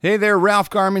Hey there,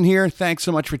 Ralph Garman here. Thanks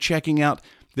so much for checking out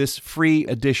this free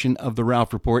edition of The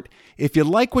Ralph Report. If you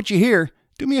like what you hear,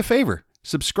 do me a favor.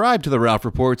 Subscribe to The Ralph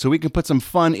Report so we can put some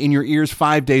fun in your ears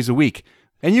 5 days a week.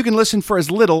 And you can listen for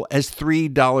as little as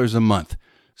 $3 a month.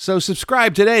 So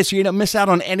subscribe today so you don't miss out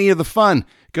on any of the fun.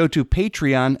 Go to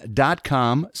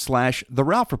patreon.com/The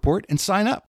Ralph Report and sign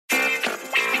up.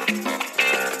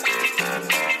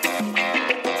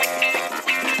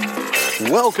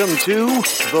 Welcome to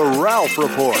The Ralph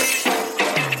Report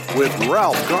with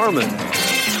Ralph Garman.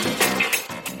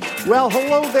 Well,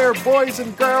 hello there, boys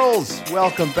and girls.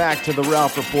 Welcome back to The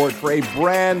Ralph Report for a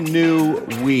brand new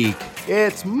week.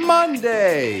 It's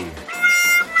Monday.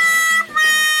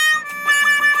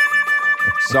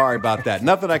 Sorry about that.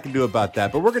 Nothing I can do about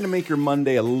that, but we're going to make your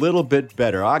Monday a little bit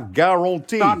better. I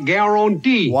guarantee. I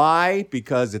guarantee. Why?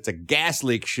 Because it's a gas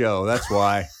leak show. That's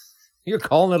why. You're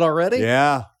calling it already?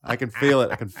 Yeah, I can feel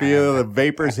it. I can feel the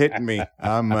vapors hitting me.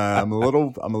 I'm a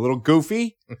little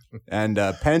goofy, and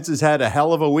Pence has had a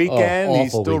hell of a weekend.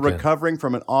 He's still recovering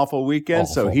from an awful weekend,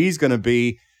 so he's going to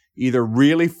be either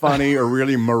really funny or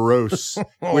really morose,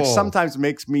 which sometimes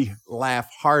makes me laugh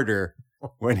harder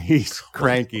when he's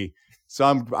cranky. So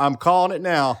I'm calling it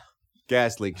now.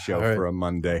 Gas leak show for a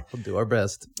Monday. We'll do our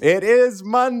best. It is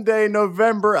Monday,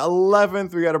 November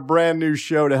 11th. We got a brand new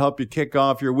show to help you kick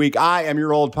off your week. I am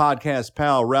your old podcast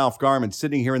pal, Ralph Garman.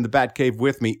 Sitting here in the Batcave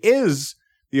with me is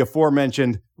the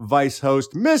aforementioned vice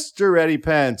host, Mr. Eddie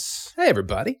Pence. Hey,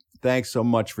 everybody. Thanks so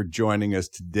much for joining us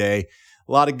today.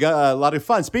 A lot of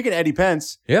fun. Speaking of Eddie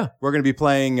Pence, yeah, we're going to be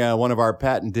playing one of our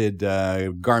patented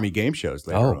Garmy game shows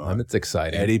later on. It's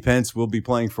exciting. Eddie Pence will be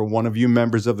playing for one of you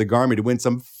members of the Garmy to win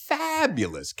some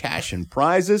fabulous cash and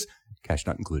prizes, cash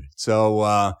not included.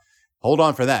 So hold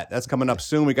on for that. That's coming up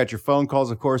soon. We got your phone calls,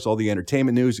 of course, all the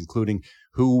entertainment news, including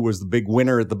who was the big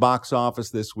winner at the box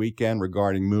office this weekend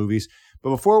regarding movies.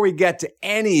 But before we get to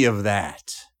any of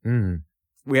that,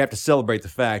 we have to celebrate the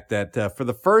fact that for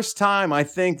the first time, I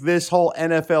think this whole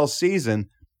NFL season,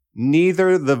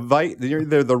 neither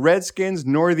the Redskins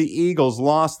nor the Eagles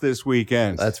lost this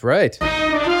weekend. That's right. Yeah.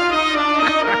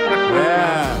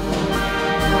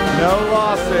 No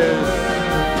losses.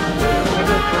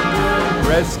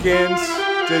 Redskins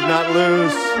did not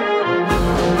lose.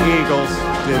 Eagles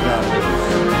did not lose.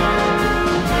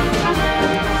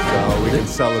 So we can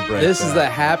celebrate. This is the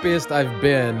happiest I've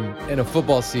been in a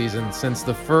football season since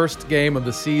the first game of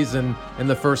the season in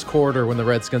the first quarter when the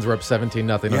Redskins were up 17-0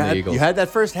 on the Eagles. You had that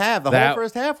first half. The whole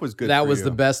first half was good. That was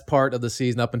the best part of the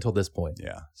season up until this point.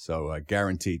 Yeah. So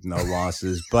guaranteed no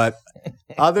losses. But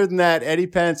other than that, Eddie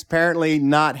Pence apparently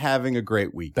not having a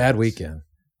great weekend. Bad weekend.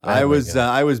 I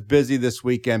was busy this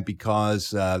weekend because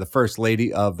the First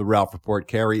Lady of the Ralph Report,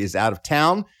 Carrie, is out of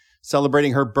town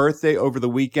celebrating her birthday over the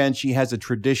weekend. She has a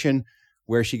tradition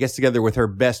where she gets together with her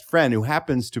best friend, who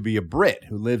happens to be a Brit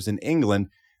who lives in England.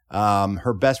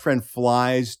 Her best friend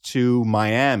flies to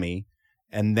Miami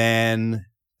and then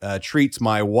treats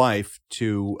my wife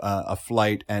to a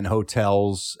flight and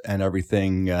hotels and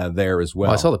everything there as well.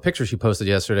 I saw the picture she posted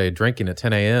yesterday, drinking at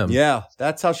 10 a.m. Yeah,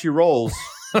 that's how she rolls.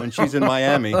 When she's in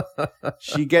Miami,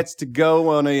 she gets to go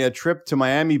on a trip to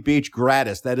Miami Beach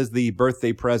gratis. That is the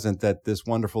birthday present that this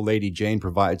wonderful lady Jane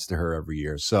provides to her every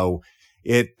year. So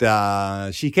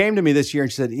she came to me this year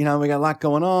and she said, we got a lot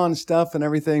going on and stuff and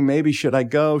everything. Maybe should I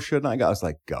go? Shouldn't I go? I was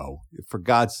like, go. For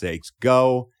God's sakes,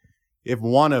 go. If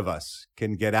one of us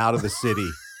can get out of the city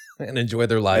and enjoy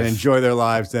their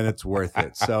lives, then it's worth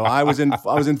it. So I was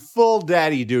in full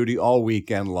daddy duty all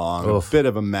weekend long. Oof. A bit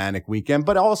of a manic weekend,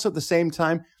 but also at the same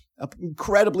time, an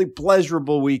incredibly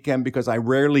pleasurable weekend because I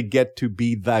rarely get to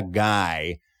be the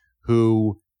guy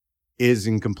who is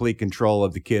in complete control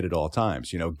of the kid at all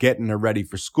times. Getting her ready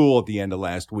for school at the end of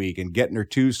last week and getting her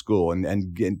to school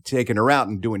and taking her out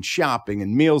and doing shopping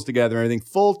and meals together and everything.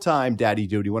 Full-time daddy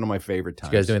duty, one of my favorite times.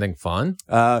 Did you guys do anything fun?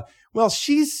 Well,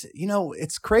 she's,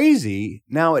 it's crazy.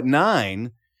 Now at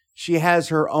 9, she has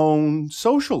her own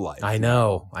social life. I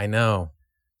know.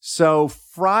 So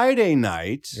Friday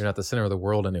night. You're not the center of the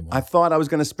world anymore. I thought I was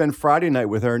going to spend Friday night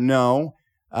with her. No.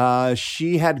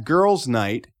 She had girls'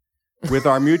 night with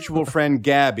our mutual friend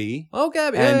Gabby. Oh,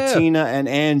 Gabby. And Tina and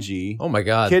Angie. Oh, my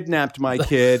God. Kidnapped my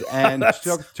kid. And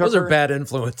those are bad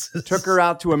influences. Took her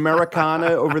out to Americana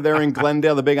over there in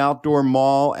Glendale, the big outdoor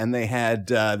mall. And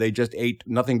they just ate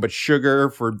nothing but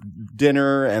sugar for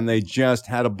dinner. And they just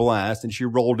had a blast. And she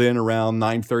rolled in around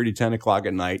 9:30, 10 o'clock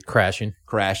at night. Crashing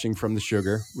from the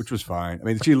sugar, which was fine. I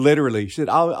mean, she said,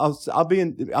 I'm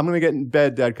going to get in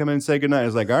bed, Dad. Come in and say goodnight. I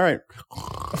was like, all right.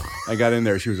 I got in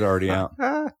there. She was already out.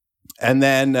 And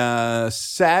then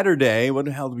Saturday, what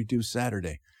the hell did we do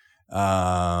Saturday?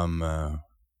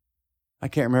 I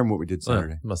can't remember what we did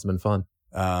Saturday. Must have been fun.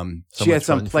 She had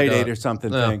some play date or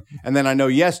something thing. And then I know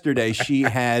yesterday she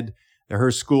had,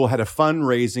 her school had a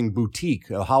fundraising boutique,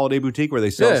 a holiday boutique where they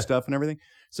sell stuff and everything.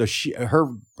 So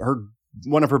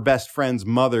one of her best friend's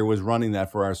mother was running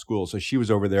that for our school. So she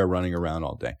was over there running around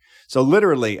all day. So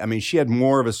literally, I mean, she had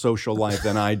more of a social life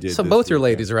than I did. So both your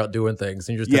ladies are out doing things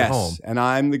and you're just at home. And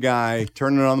I'm the guy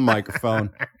turning on the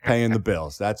microphone, paying the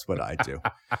bills. That's what I do.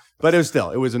 But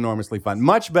it was enormously fun.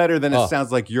 Much better than it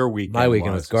sounds like your weekend. My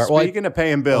weekend was Speaking of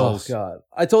paying bills. Oh, God.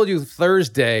 I told you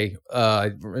Thursday,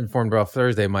 I informed Ralph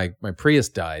Thursday, my Prius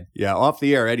died. Yeah, off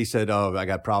the air, Eddie said, I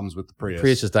got problems with the Prius.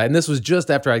 Prius just died. And this was just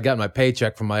after I'd gotten my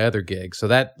paycheck from my other gig. So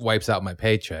that wipes out my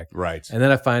paycheck. Right. And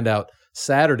then I find out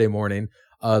Saturday morning,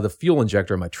 the fuel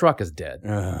injector in my truck is dead. Oh,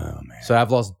 man. So I've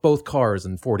lost both cars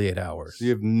in 48 hours. So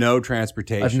you have no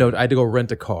transportation. I had to go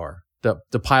rent a car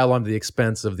to pile onto the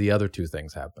expense of the other two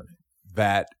things happening.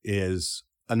 That is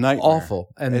a nightmare. Awful.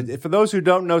 And for those who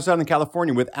don't know Southern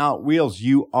California, without wheels,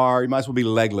 you might as well be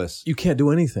legless. You can't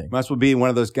do anything. Might as well be one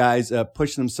of those guys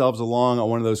pushing themselves along on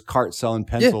one of those carts selling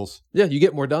pencils. Yeah, you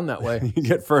get more done that way. You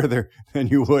get further than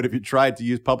you would if you tried to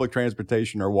use public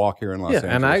transportation or walk here in Los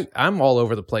Angeles. And I'm all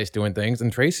over the place doing things.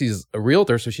 And Tracy's a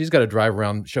realtor, so she's got to drive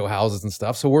around, show houses and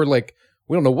stuff. So we're like,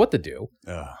 we don't know what to do.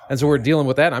 And so we're dealing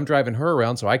with that. I'm driving her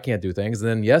around, so I can't do things. And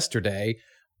then yesterday,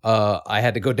 I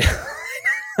had to go down.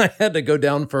 I had to go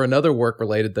down for another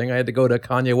work-related thing. I had to go to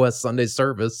Kanye West Sunday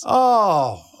service.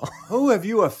 Oh, who have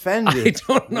you offended? I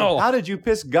don't know. How did you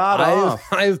piss God off?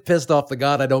 I've pissed off the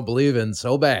God I don't believe in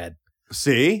so bad.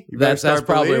 See? That's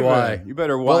probably why. You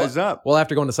better wise up. Well,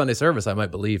 after going to Sunday service, I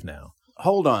might believe now.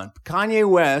 Hold on. Kanye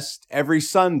West, every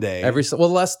Sunday. The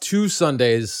last 2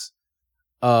 Sundays.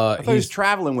 I thought he was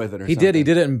traveling with it or something. He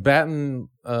did it in Baton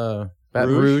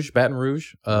Rouge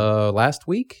last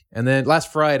week. And then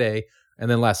last Friday. And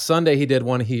then last Sunday he did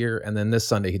one here, and then this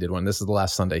Sunday he did one. This is the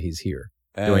last Sunday he's here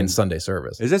doing Sunday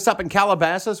service. Is this up in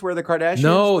Calabasas where the Kardashians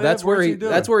No, live?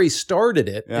 that's where he started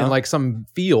it in like some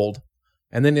field,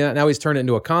 and then now he's turned it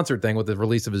into a concert thing with the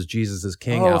release of his Jesus is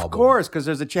King album. Of course, because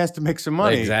there's a chance to make some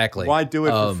money. Exactly. Why do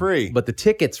it for free? But the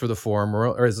tickets for the Forum,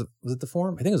 was it the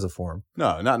Forum? I think it was the Forum.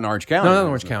 No, not in Orange County. No, not in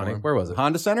Orange County. Where was it?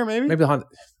 Honda Center, maybe. Maybe the Honda.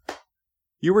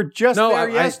 You were just there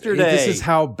yesterday. This is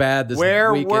how bad this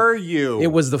Where week were you?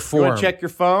 It was the Forum. You want to check your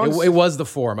phones? It was the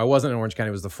Forum. I wasn't in Orange County.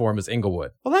 It was the Forum. It was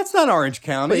Inglewood. Well, that's not Orange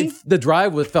County. The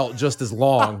drive felt just as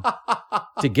long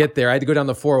to get there. I had to go down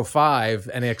the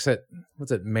 405 and exit,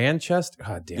 what's it, Manchester?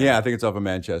 God damn. Yeah, I think it's off of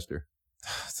Manchester.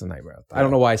 It's a nightmare. I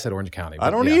don't know why I said Orange County. I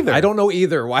don't either. I don't know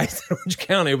either why I said Orange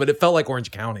County, but it felt like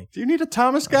Orange County. Do you need a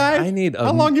Thomas guy?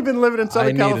 How long you been living in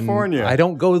Southern California? I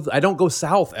don't go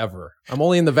south ever. I'm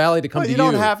only in the valley to come to you. You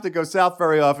don't have to go south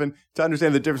very often to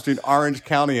understand the difference between Orange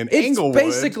County and Inglewood. It's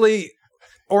basically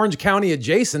Orange County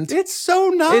adjacent. It's so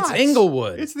not. It's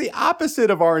Inglewood. It's the opposite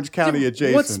of Orange County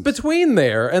adjacent. What's between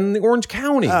there and the Orange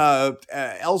County?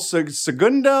 El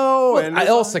Segundo. And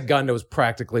El Segundo is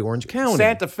practically Orange County.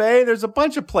 Santa Fe. There's a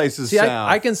bunch of places south.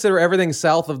 I consider everything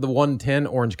south of the 110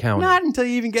 Orange County. Not until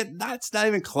you even get, that's not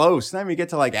even close. Not even get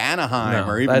to like Anaheim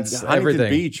or even Huntington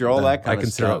Beach or all that kind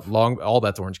of stuff. All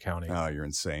that's Orange County. Oh, you're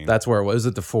insane. That's where it was. It was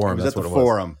at the Forum. It was at the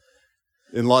Forum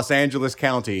in Los Angeles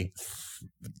County.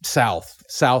 South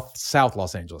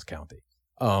Los Angeles County.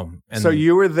 And so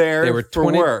you were there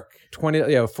for work.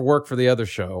 For work for the other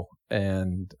show,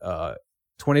 and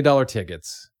 $20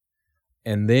 tickets.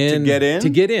 And then to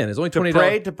get in, it's only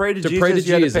 $20. To pray to Jesus,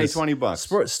 you had to pay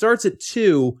 $20. Starts at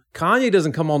 2. Kanye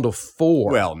doesn't come on till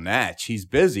 4. Well, Natch, he's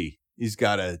busy. He's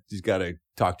got to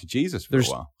talk to Jesus for a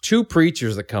while. 2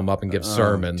 preachers that come up and give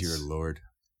sermons. Dear Lord.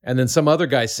 And then some other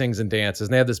guy sings and dances,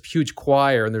 and they have this huge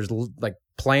choir, and there's like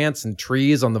plants and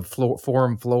trees on the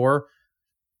Forum floor.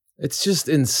 It's just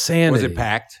insanity. Was it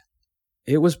packed?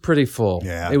 It was pretty full.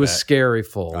 Yeah, it was scary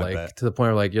full, bet. To the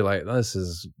point where you're like,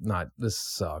 this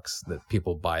sucks that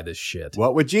people buy this shit.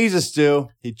 What would Jesus do?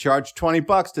 He'd charge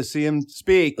 $20 to see him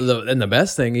speak. And the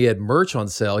best thing, he had merch on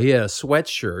sale. He had a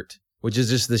sweatshirt, which is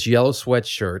just this yellow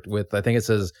sweatshirt with, I think it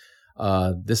says,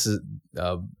 this is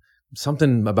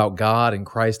something about God and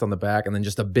Christ on the back, and then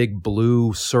just a big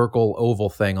blue circle oval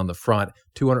thing on the front.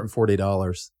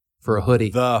 $240 for a hoodie.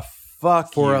 The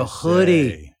fuck for a hoodie.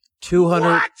 Say?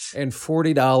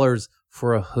 $240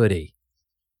 for a hoodie.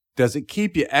 Does it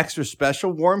keep you extra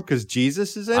special warm because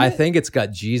Jesus is in it? I think it's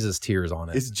got Jesus tears on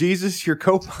it. Is Jesus your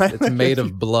co-pilot? It's made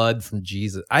of blood from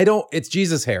Jesus. It's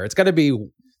Jesus hair. It's got to be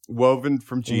woven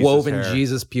from Jesus hair.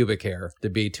 Jesus pubic hair to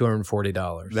be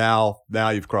 $240. Now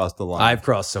you've crossed the line. I've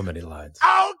crossed so many lines.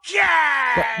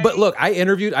 Okay. But look, I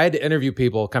had to interview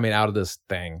people coming out of this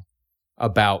thing.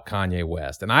 about Kanye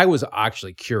West. And I was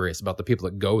actually curious about the people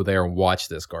that go there and watch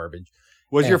this garbage.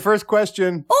 Was your first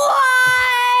question?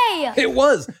 Why? It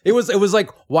was like,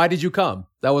 why did you come?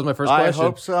 That was my first question. I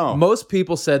hope so. Most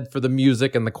people said for the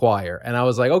music and the choir. And I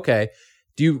was like, okay,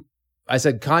 I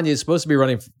said Kanye is supposed to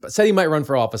be said he might run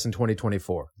for office in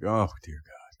 2024. Oh, dear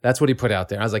God. That's what he put out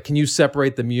there. I was like, can you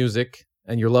separate the music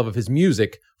and your love of his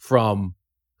music from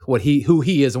who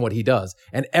he is and what he does?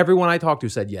 And everyone I talked to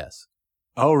said yes.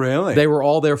 Oh, really? They were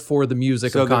all there for the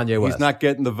music of Kanye West. He's not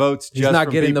getting the votes. He's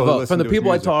not getting the votes. From the people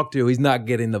I talked to, he's not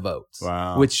getting the votes.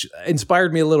 Wow. Which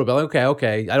inspired me a little bit. Like,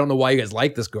 okay. I don't know why you guys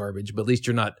like this garbage, but at least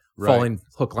you're not falling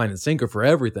hook, line, and sinker for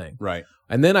everything. Right.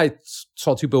 And then I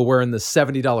saw two people wearing the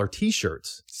 $70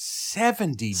 t-shirts.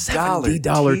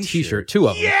 $70 t-shirt, two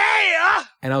of them. Yeah.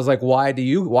 And I was like, why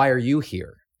are you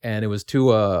here? And it was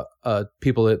two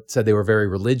people that said they were very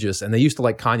religious and they used to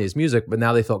like Kanye's music, but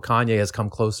now they felt Kanye has come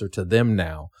closer to them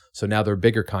now. So now they're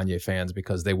bigger Kanye fans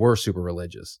because they were super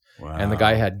religious. Wow. And the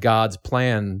guy had God's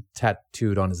plan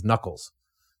tattooed on his knuckles.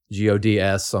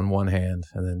 Gods on one hand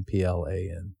and then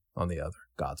PLAN on the other.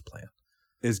 God's plan.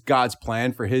 Is God's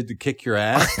plan for him to kick your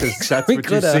ass? Because that's what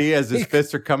you see as his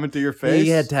fists are coming to your face? He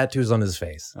had tattoos on his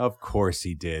face. Of course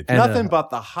he did. And, nothing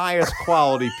but the highest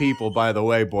quality people, by the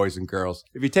way, boys and girls.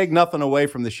 If you take nothing away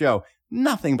from the show,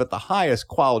 nothing but the highest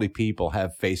quality people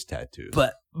have face tattoos.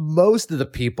 But most of the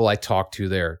people I talked to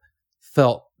there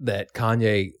felt that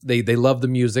Kanye, they love the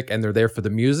music and they're there for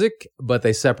the music, but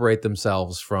they separate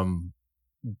themselves from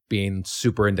being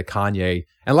super into Kanye.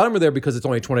 And a lot of them are there because it's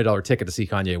only a $20 ticket to see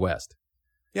Kanye West.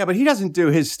 Yeah, but he doesn't do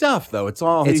his stuff, though. He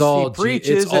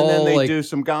preaches and then they do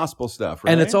some gospel stuff,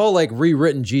 right? And it's all like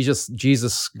rewritten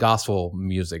Jesus gospel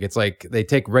music. It's like they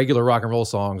take regular rock and roll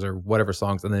songs or whatever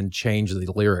songs and then change the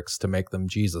lyrics to make them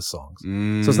Jesus songs.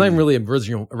 So it's not even really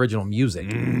original music.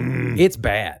 It's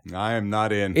bad. I am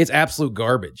not in. It's absolute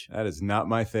garbage. That is not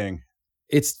my thing.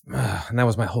 And that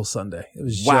was my whole Sunday. It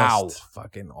was just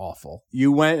fucking awful.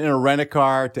 You went in a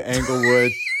rent-a-car to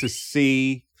Englewood to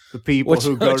see the people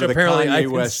who go to the apparently Kanye I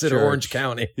West consider church. Orange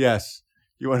County. Yes.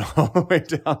 You went all the way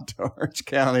down to Orange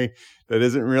County. That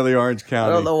isn't really Orange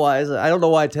County. I don't know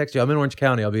why I text you. I'm in Orange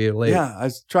County. I'll be late. Yeah, I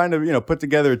was trying to, put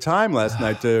together a time last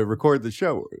night to record the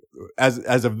show. As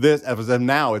of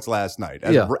now, it's last night.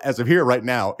 As of here, right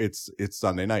now, it's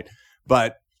Sunday night.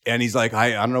 And he's like,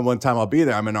 I don't know when time I'll be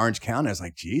there. I'm in Orange County. I was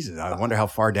like, Jesus, I wonder how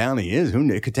far down he is.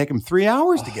 It could take him 3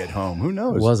 hours to get home. Who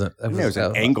knows? It wasn't. It was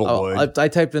in Englewood. I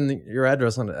typed in your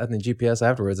address on the GPS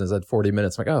afterwards and it said 40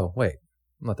 minutes. I'm like, oh, wait,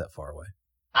 I'm not that far away.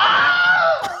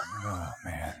 Oh,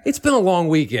 man. It's been a long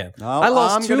weekend. I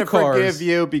lost 2 cars. I'm going to forgive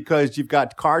you because you've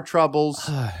got car troubles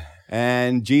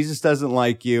and Jesus doesn't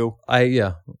like you.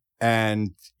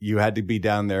 And you had to be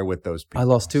down there with those people. I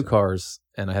lost 2 cars.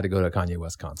 And I had to go to a Kanye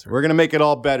West concert. We're going to make it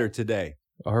all better today.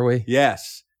 Are we?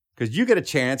 Yes. Because you get a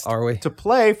chance to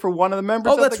play for one of the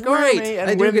members of the Grammy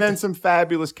and win some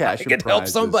fabulous cash and prizes. Help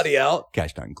somebody out.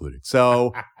 Cash not included.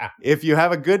 So if you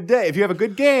have a good day, if you have a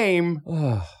good game,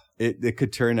 it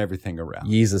could turn everything around.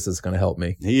 Yeezus is going to help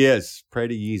me. He is. Pray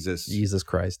to Yeezus. Jesus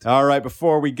Christ. All right.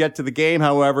 Before we get to the game,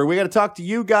 however, we got to talk to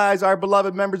you guys, our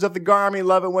beloved members of the Garmy.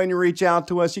 Love it when you reach out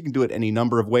to us. You can do it any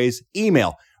number of ways.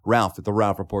 Email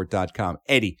Ralph@theralphreport.com,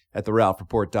 Eddie at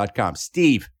theralphreport.com,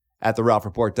 Steve at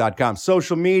theralphreport.com,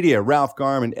 social media, Ralph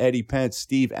Garman, Eddie Pence,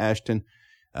 Steve Ashton,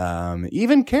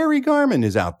 even Carrie Garman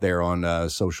is out there on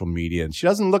social media. And she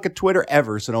doesn't look at Twitter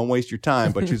ever, so don't waste your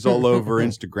time, but she's all over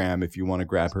Instagram if you want to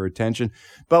grab her attention.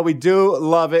 But we do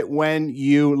love it when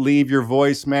you leave your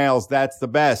voicemails. That's the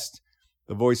best.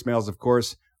 The voicemails, of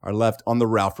course, are left on the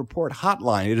Ralph Report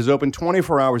hotline. It is open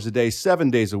 24 hours a day, 7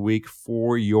 days a week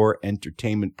for your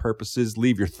entertainment purposes.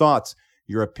 Leave your thoughts,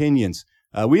 your opinions.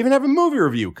 We even have a movie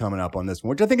review coming up on this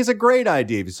one, which I think is a great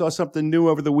idea. If you saw something new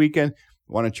over the weekend,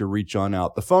 why don't you reach on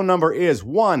out? The phone number is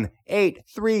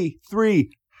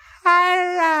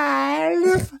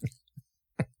 1-833-HILIVE.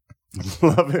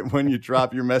 Love it when you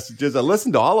drop your messages. I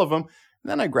listen to all of them.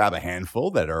 Then I grab a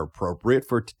handful that are appropriate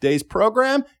for today's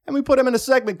program, and we put them in a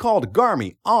segment called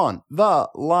Garmy on the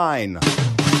Line. The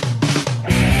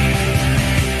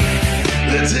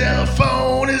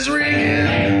telephone is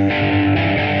ringing.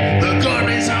 The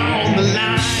Garmy's on the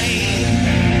line.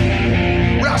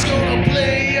 Ralph's gonna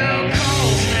play your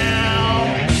calls now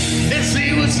and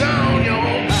see what's on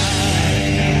your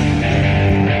mind.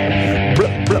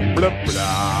 Blah, blah, blah,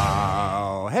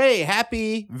 blah. Hey,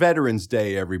 happy Veterans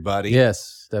Day, everybody.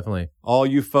 Yes, definitely. All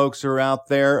you folks are out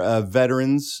there,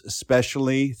 veterans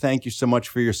especially, thank you so much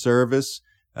for your service.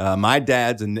 My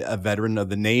dad's a veteran of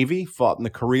the Navy, fought in the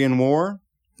Korean War.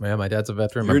 Yeah, my dad's a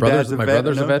veteran. Your dad's a My vet,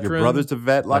 brother's no? a veteran. Your brother's a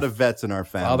vet. A lot of vets in our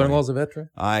family. Father-in-law's a veteran.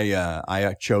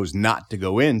 I chose not to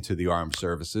go into the armed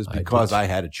services because I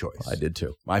had a choice. I did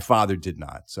too. My father did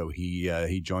not. So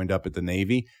he joined up at the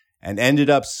Navy and ended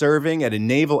up serving at a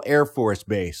Naval Air Force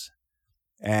base.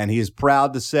 And he is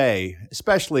proud to say,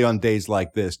 especially on days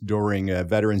like this, during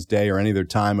Veterans Day or any other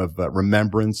time of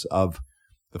remembrance of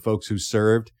the folks who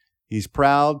served, he's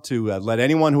proud to let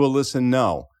anyone who will listen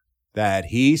know that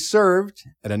he served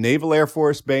at a Naval Air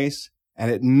Force base, and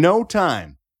at no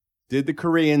time did the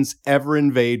Koreans ever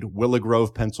invade Willow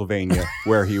Grove, Pennsylvania,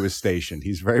 where he was stationed.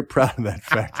 He's very proud of that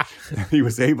fact. He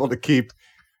was able to keep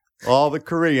all the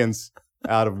Koreans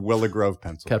out of Willow Grove,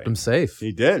 Pennsylvania. Kept them safe.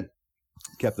 He did.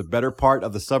 Kept the better part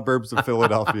of the suburbs of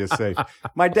Philadelphia safe.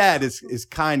 My dad is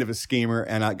kind of a schemer,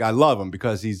 and I love him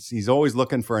because he's always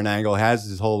looking for an angle, has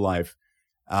his whole life.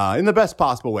 In the best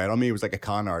possible way. I don't mean he was like a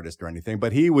con artist or anything,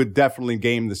 but he would definitely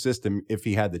game the system if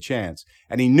he had the chance.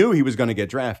 And he knew he was going to get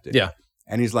drafted. Yeah.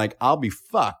 And he's like, I'll be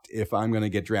fucked if I'm going to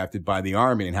get drafted by the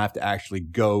Army and have to actually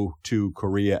go to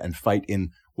Korea and fight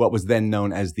in what was then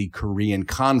known as the Korean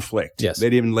conflict. Yes. They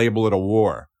didn't even label it a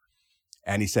war.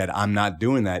 And he said, I'm not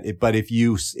doing that. But if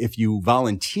you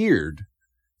volunteered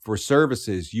for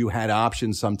services, you had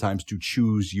options sometimes to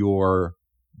choose your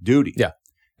duty. Yeah.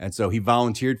 And so he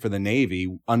volunteered for the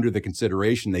Navy under the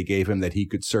consideration they gave him that he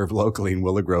could serve locally in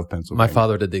Willow Grove, Pennsylvania. My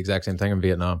father did the exact same thing in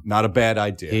Vietnam. Not a bad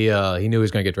idea. He knew he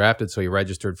was going to get drafted, so he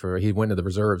registered he went to the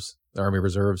reserves, the Army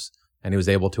Reserves, and he was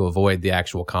able to avoid the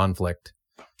actual conflict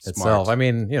itself. I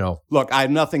mean, Look, I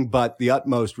have nothing but the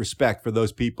utmost respect for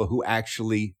those people who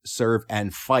actually serve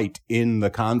and fight in the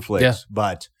conflicts,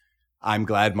 but I'm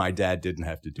glad my dad didn't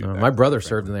have to do that. My brother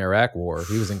served in the Iraq War.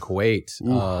 He was in Kuwait.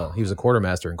 He was a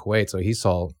quartermaster in Kuwait, so he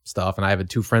saw stuff. And I have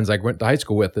two friends I went to high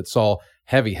school with that saw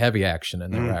heavy action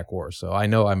in the Iraq War. So I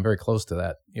know I'm very close to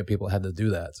that. People had to do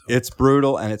that. So. It's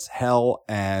brutal and it's hell.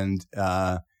 And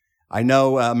I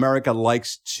know America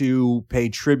likes to pay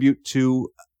tribute to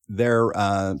their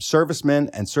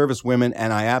servicemen and servicewomen,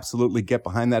 and I absolutely get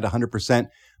behind that 100%.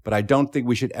 But I don't think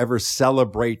we should ever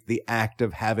celebrate the act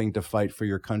of having to fight for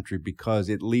your country because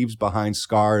it leaves behind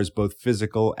scars, both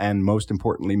physical and most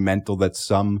importantly mental, that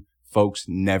some folks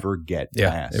never get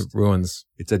past. It ruins.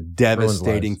 It's a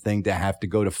devastating thing to have to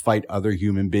go to fight other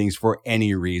human beings for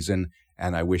any reason.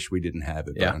 And I wish we didn't have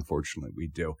it, but unfortunately we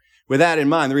do. With that in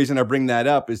mind, the reason I bring that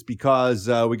up is because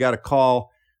we got a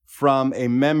call from a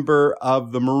member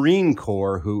of the Marine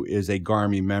Corps who is a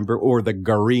Garmy member, or the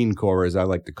Gareen Corps, as I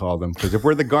like to call them. Because if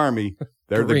we're the Garmy,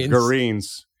 they're the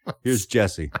Gareens. Here's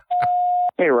Jesse.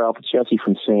 Hey, Ralph. It's Jesse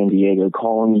from San Diego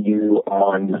calling you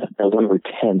on November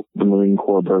 10th, the Marine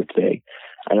Corps birthday.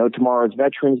 I know tomorrow is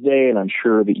Veterans Day, and I'm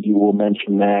sure that you will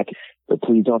mention that, but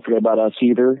please don't forget about us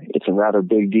either. It's a rather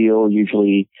big deal,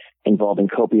 usually involving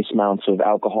copious amounts of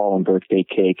alcohol and birthday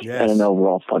cake and an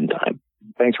overall fun time.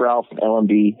 Thanks, Ralph,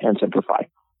 LMB, and Semper Fi.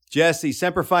 Jesse,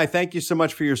 Semper Fi, thank you so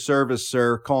much for your service,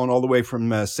 sir. Calling all the way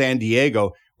from San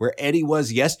Diego, where Eddie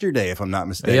was yesterday, if I'm not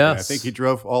mistaken. Yes. I think he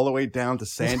drove all the way down to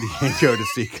San Diego to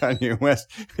see Kanye West.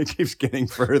 It keeps getting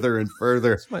further and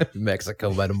further. This might be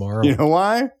Mexico by tomorrow. You know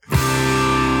why?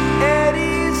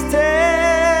 Eddie's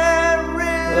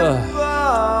terrible.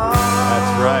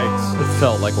 That's right. It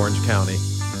felt like Orange County.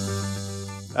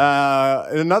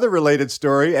 Another related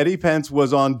story, Eddie Pence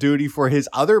was on duty for his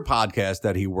other podcast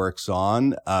that he works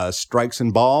on, Strikes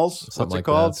and Balls. What's it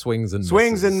called? That. Swings and Misses.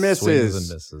 Swings and Misses. Swings and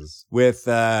Misses. With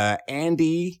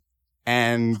Andy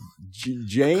and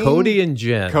Jane. Cody and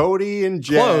Jen.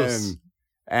 Close.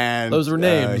 And those were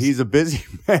names. He's a busy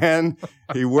man.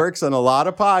 He works on a lot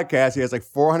of podcasts. He has like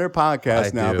 400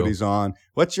 podcasts now that he's on.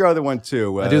 What's your other one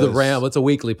too? I do the Ramble. It's a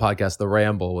weekly podcast, The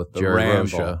Ramble with Jerry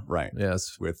Rocha. Right.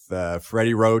 Yes. With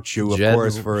Freddie Roach, who, of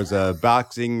course, for as a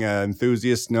boxing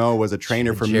enthusiast, was a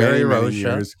trainer for many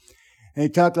years. And he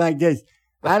talked like this.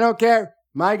 I don't care.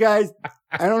 My guys,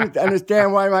 I don't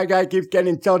understand why my guy keeps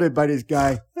getting insulted by this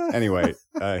guy. Anyway,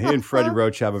 he and Freddie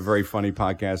Roach have a very funny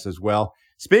podcast as well.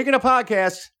 Speaking of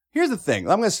podcasts, here's the thing.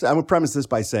 I'm going to premise this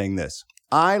by saying this.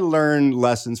 I learn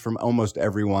lessons from almost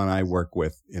everyone I work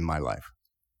with in my life.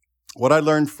 What I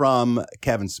learned from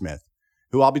Kevin Smith,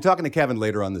 who I'll be talking to Kevin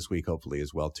later on this week, hopefully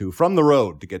as well, too, from the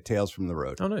road, to get tales from the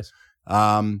road. Oh, nice.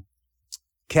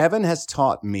 Kevin has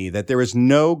taught me that there is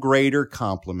no greater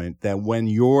compliment than when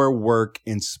your work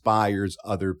inspires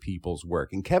other people's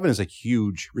work. And Kevin is a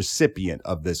huge recipient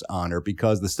of this honor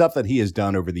because the stuff that he has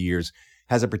done over the years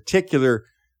has a particular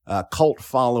cult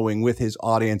following with his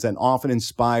audience and often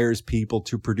inspires people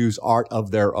to produce art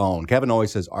of their own. Kevin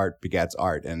always says art begets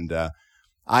art. And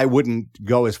I wouldn't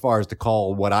go as far as to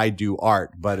call what I do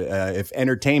art, but if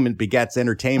entertainment begets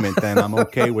entertainment, then I'm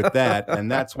okay with that.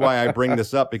 And that's why I bring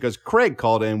this up, because Craig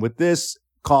called in with this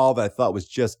call that I thought was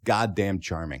just goddamn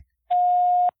charming.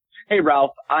 Hey,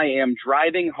 Ralph, I am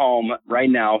driving home right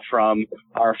now from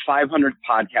our 500th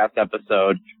podcast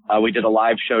episode. We did a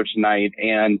live show tonight,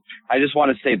 and I just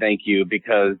want to say thank you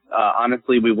because,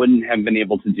 honestly, we wouldn't have been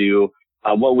able to do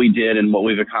what we did and what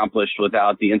we've accomplished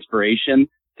without the inspiration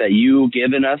that you've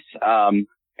given us,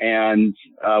 and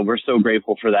we're so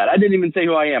grateful for that. I didn't even say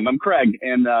who I am. I'm Craig,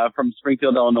 and from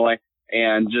Springfield, Illinois,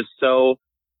 and just so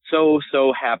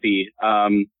happy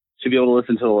to be able to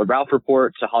listen to the Ralph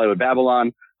Report, to Hollywood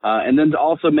Babylon, and then to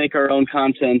also make our own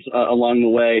content along the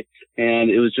way. And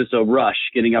it was just a rush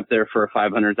getting up there for a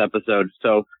 500th episode.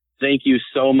 So thank you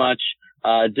so much.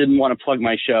 Didn't want to plug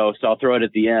my show, so I'll throw it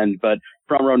at the end. But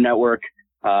Front Row Network,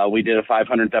 we did a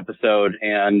 500th episode,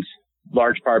 and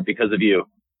large part because of you.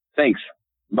 Thanks.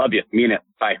 Love you. Mean it.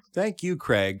 Bye. Thank you,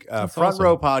 Craig. Front awesome.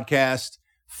 Row Podcast,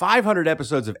 500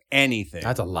 episodes of anything.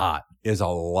 That's a lot. Is a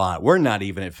lot. We're not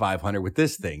even at 500 with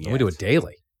this thing yet. We do it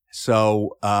daily.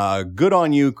 So good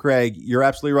on you, Craig. You're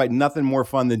absolutely right. Nothing more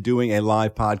fun than doing a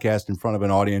live podcast in front of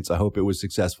an audience. I hope it was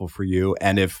successful for you.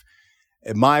 And if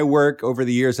my work over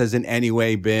the years has in any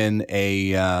way been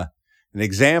an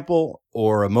example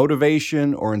or a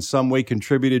motivation or in some way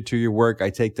contributed to your work,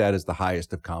 I take that as the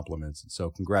highest of compliments. And so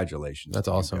congratulations. That's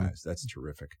to you awesome. guys. That's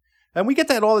terrific. And we get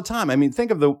that all the time. I mean,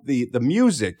 think of the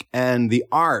music and the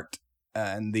art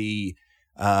and the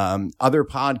other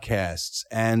podcasts,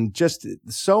 and just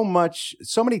so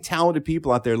many talented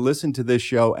people out there listen to this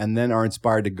show and then are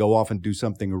inspired to go off and do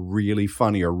something really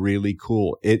funny or really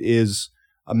cool. It is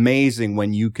amazing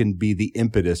when you can be the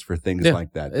impetus for things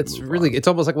like that. It's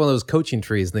almost like one of those coaching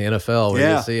trees in the NFL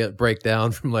where you see it break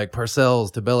down from like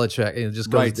Parcells to Belichick, and it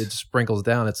just goes, it just sprinkles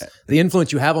down. It's the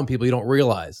influence you have on people you don't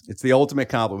realize. It's the ultimate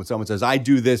compliment when someone says, I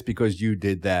do this because you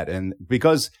did that. And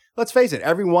because, let's face it,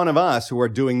 every one of us who are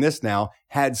doing this now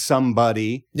had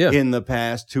somebody in the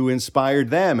past who inspired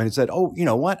them and said, oh, you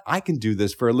know what? I can do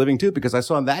this for a living too because I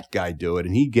saw that guy do it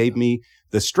and he gave me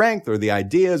the strength or the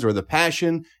ideas or the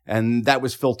passion, and that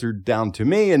was filtered down to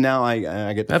me, and now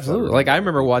I get to absolutely. Like I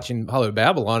remember watching Hollywood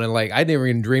Babylon, and like I never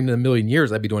even dreamed in a million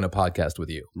years I'd be doing a podcast with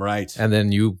you. Right. And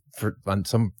then you, for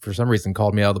some reason,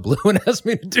 called me out of the blue and asked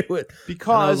me to do it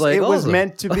because like, it was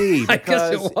meant to be. I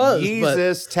guess it was.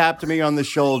 Yeezus tapped me on the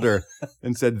shoulder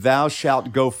and said, "Thou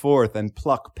shalt go forth and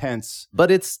pluck pence."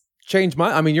 But it's changed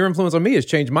your influence on me has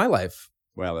changed my life.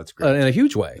 Well, that's great. In a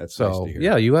huge way. That's so, nice to hear.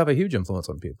 Yeah, you have a huge influence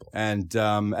on people. And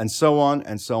so on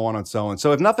and so on and so on.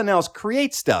 So if nothing else,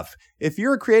 create stuff. If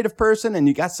you're a creative person and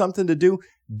you got something to do,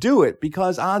 do it,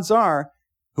 because odds are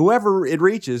whoever it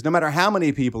reaches, no matter how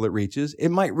many people it reaches, it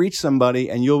might reach somebody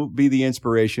and you'll be the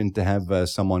inspiration to have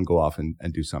someone go off and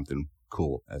do something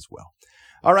cool as well.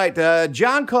 All right.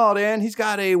 John called in. He's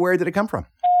got a Where Did It Come From?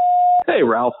 Hey,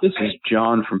 Ralph. This is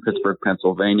John from Pittsburgh,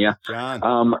 Pennsylvania.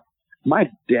 John.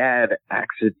 My dad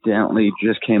accidentally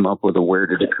just came up with a Where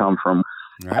Did It Come From?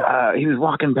 Right. He was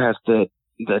walking past the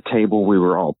table we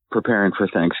were all preparing for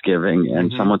Thanksgiving,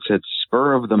 and someone said,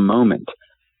 spur of the moment.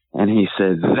 And he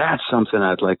said, that's something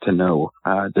I'd like to know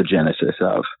the genesis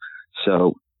of.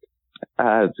 So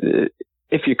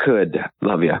if you could,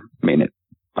 love you. Mean it.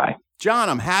 Bye. John,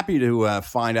 I'm happy to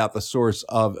find out the source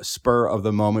of spur of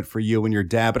the moment for you and your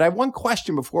dad. But I have one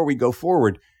question before we go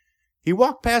forward. He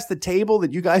walked past the table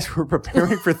that you guys were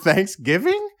preparing for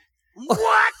Thanksgiving?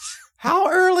 What? How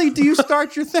early do you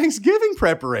start your Thanksgiving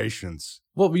preparations?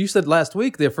 Well, you said last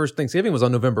week their first Thanksgiving was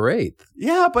on November 8th.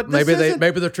 Yeah, but maybe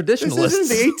they're traditionalists.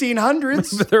 This isn't the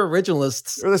 1800s. Maybe they're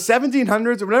originalists. Or the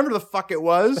 1700s or whatever the fuck it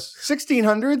was.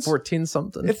 1600s.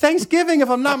 14-something. At Thanksgiving,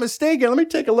 if I'm not mistaken, let me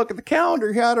take a look at the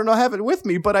calendar here. I don't have it with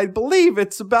me, but I believe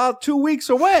it's about 2 weeks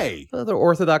away. They're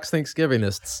Orthodox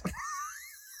Thanksgivingists.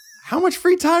 How much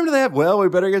free time do they have? Well, we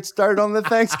better get started on the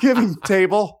Thanksgiving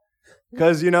table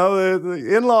because, the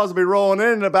in-laws will be rolling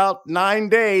in about 9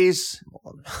 days.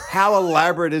 How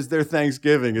elaborate is their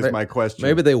Thanksgiving is my question.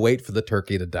 Maybe they wait for the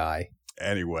turkey to die.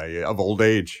 Anyway, of old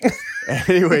age.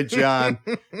 Anyway, John,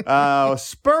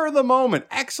 spur of the moment.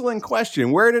 Excellent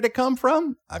question. Where did it come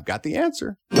from? I've got the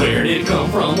answer. Where did it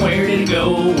come from? Where did it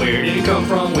go? Where did it come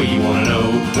from? We want to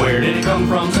know. Where did it come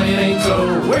from? Say it ain't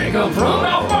so. Where did it come from?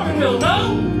 I fucking will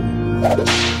know.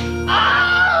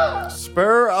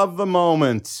 Spur of the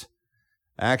moment.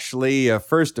 Actually,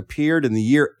 first appeared in the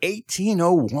year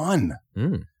 1801.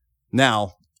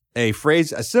 Now, a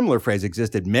similar phrase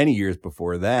existed many years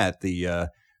before that. The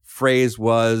phrase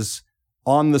was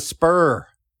on the spur.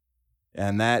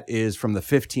 and that is from the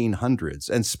 1500s.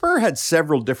 And spur had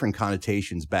several different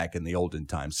connotations back in the olden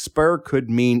times. Spur could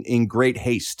mean in great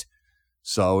haste.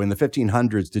 So in the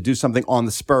 1500s, to do something on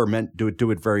the spur meant do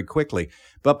it very quickly.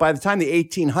 But by the time the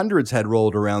 1800s had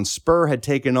rolled around, spur had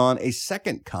taken on a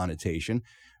second connotation,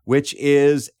 which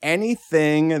is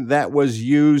anything that was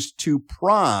used to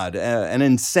prod, an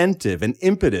incentive, an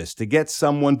impetus to get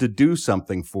someone to do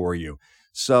something for you.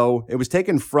 So it was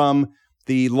taken from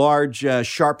the large,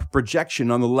 sharp projection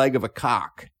on the leg of a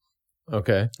cock.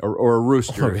 Okay. Or a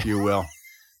rooster, if you will.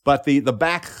 But the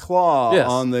back claw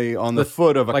on the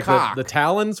foot of a cock. The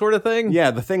talon sort of thing?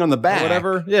 Yeah, the thing on the back. Or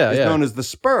whatever. Yeah, is known as the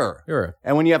spur. Sure.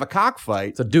 And when you have a cockfight.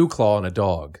 It's a dew claw on a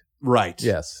dog. Right.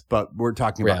 Yes. But we're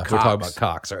talking about cocks. We're talking about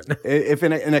cocks, right? If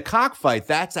in a cockfight,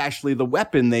 that's actually the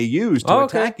weapon they use to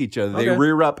attack each other. They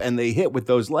rear up and they hit with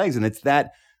those legs, and it's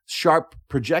that sharp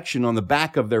projection on the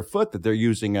back of their foot that they're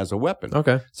using as a weapon.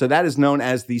 Okay. So that is known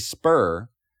as the spur.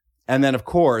 And then, of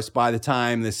course, by the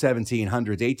time the 1700s,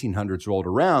 1800s rolled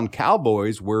around,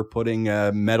 cowboys were putting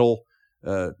metal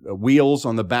wheels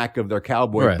on the back of their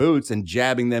cowboy boots and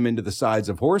jabbing them into the sides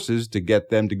of horses to get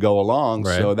them to go along.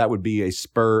 Right. So that would be a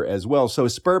spur as well. So a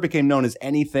spur became known as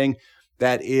anything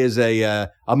that is a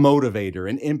motivator,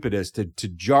 an impetus to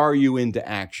jar you into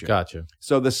action. Gotcha.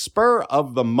 So the spur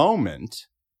of the moment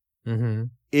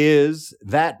is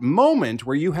that moment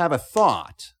where you have a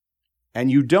thought and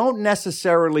you don't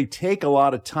necessarily take a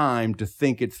lot of time to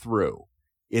think it through.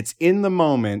 It's in the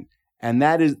moment, and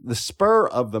that is the spur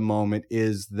of the moment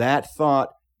is that thought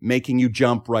making you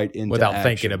jump right into without action,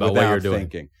 thinking about what you're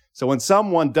doing. So when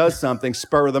someone does something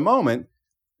spur of the moment,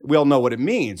 we all know what it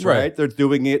means, right? They're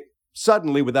doing it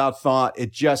suddenly without thought.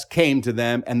 It just came to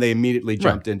them, and they immediately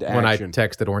jumped into action. When I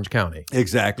texted Orange County.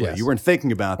 Exactly. Yes. You weren't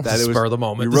thinking about that. It was spur of the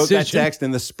moment. You wrote that text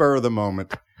in the spur of the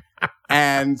moment.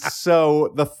 And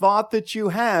so the thought that you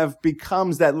have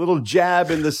becomes that little jab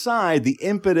in the side, the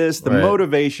impetus, the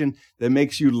motivation that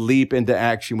makes you leap into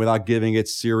action without giving it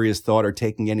serious thought or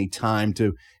taking any time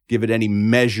to give it any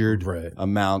measured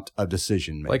amount of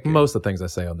decision making. Like most of the things I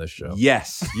say on this show.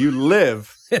 Yes, you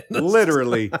live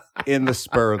literally in the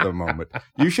spur of the moment.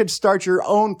 You should start your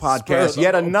own podcast,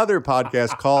 yet another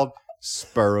podcast called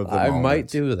Spur of the Moment. I might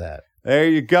do that. There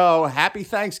you go. Happy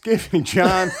Thanksgiving,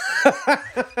 John.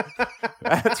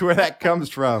 That's where that comes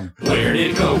from. Where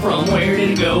did it come from? Where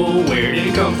did it go? Where did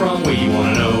it come from? We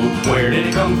want to know. Where did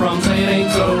it come from? Say it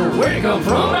ain't so. Where did it come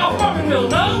from? I fucking will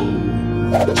know.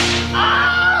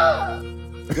 Ah!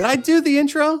 Did I do the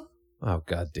intro? Oh,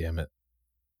 God damn it.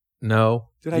 No.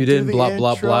 Did you didn't blah,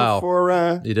 blah,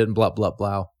 blah. You didn't blah, blah,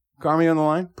 blah. Carmi on the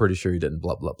line? Pretty sure you didn't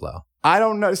blah, blah, blah. I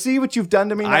don't know. See what you've done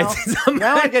to me now?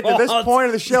 Now I get to this point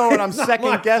of the show and I'm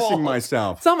second-guessing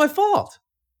myself. It's not my fault.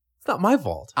 It's not my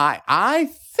fault.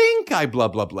 I think I blah,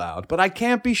 blah, blah'd, but I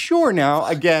can't be sure now.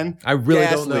 Again, I really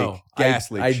don't know. Gas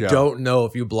leak show. I don't know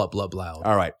if you blah, blah, blah'd.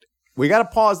 All right. We got to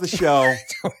pause the show,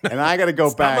 and I got to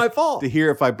go back not my fault. to hear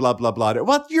if I blah, blah, blah'd it.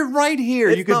 Well, you're right here.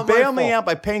 You could bail me out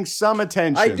by paying some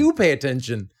attention. I do pay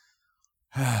attention.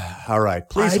 All right.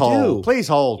 Please hold. Please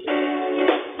hold.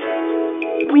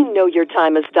 We know your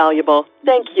time is valuable.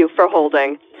 Thank you for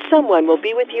holding. Someone will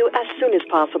be with you as soon as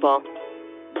possible.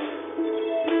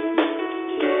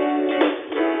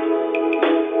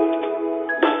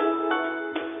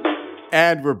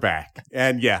 And we're back.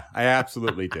 And yeah, I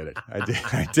absolutely did it. I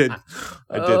did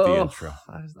the intro.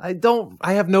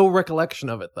 I have no recollection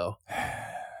of it though.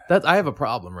 I have a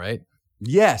problem, right?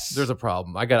 Yes. There's a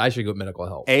problem. I should go medical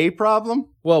help. A problem?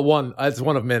 Well, it's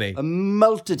one of many. A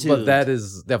multitude. But that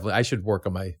is definitely, I should work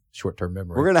on my short-term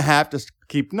memory. We're going to have to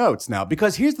keep notes now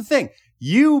because here's the thing.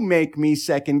 You make me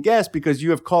second guess because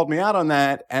you have called me out on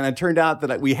that, and it turned out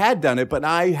that we had done it, but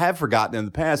I have forgotten in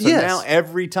the past. So now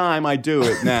every time I do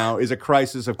it now is a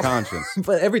crisis of conscience.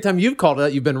 But every time you've called it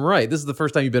out, you've been right. This is the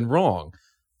first time you've been wrong.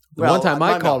 The one time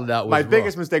I called it out was my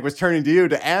biggest mistake was turning to you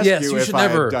to ask you if I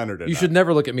had done it or not. You should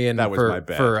never look at me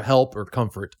for help or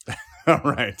comfort. All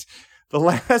right. The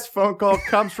last phone call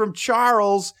comes from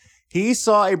Charles. He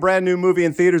saw a brand new movie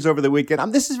in theaters over the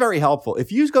weekend. This is very helpful. If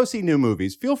you go see new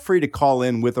movies, feel free to call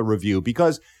in with a review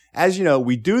because, as you know,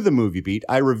 we do the Movie Beat.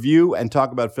 I review and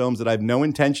talk about films that I have no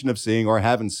intention of seeing or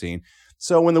haven't seen.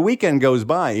 So when the weekend goes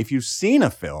by, if you've seen a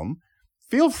film,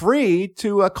 feel free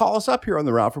to call us up here on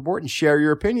the Ralph Report and share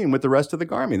your opinion with the rest of the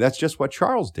Garmy. That's just what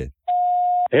Charles did.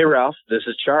 Hey, Ralph. This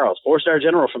is Charles, 4-star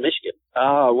general from Michigan.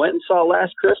 Went and saw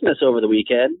Last Christmas over the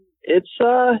weekend. It's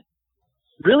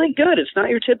really good. It's not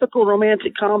your typical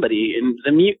romantic comedy, and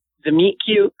the meet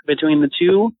cute between the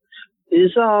two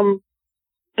is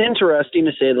interesting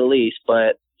to say the least.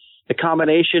 But the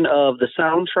combination of the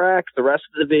soundtrack, the rest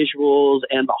of the visuals,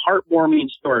 and the heartwarming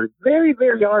story, very,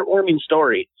 very heartwarming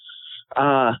story,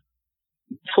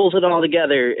 pulls it all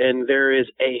together, and there is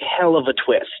a hell of a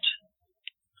twist.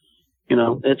 You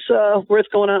know, it's worth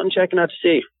going out and checking out to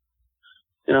see.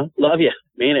 You know, love you.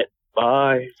 Mean it.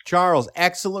 Bye. Charles,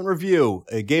 excellent review.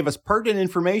 Gave us pertinent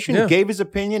information, gave his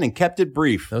opinion, and kept it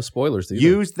brief. No spoilers. Either.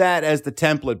 Use that as the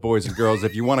template, boys and girls,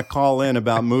 if you want to call in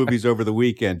about movies over the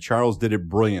weekend. Charles did it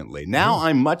brilliantly. Now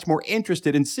I'm much more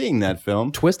interested in seeing that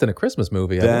film. Twist in a Christmas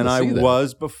movie. Than I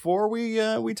was before we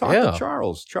talked to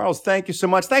Charles. Charles, thank you so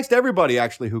much. Thanks to everybody,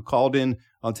 actually, who called in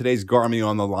on today's Garmy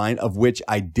on the Line, of which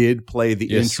I did play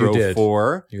the intro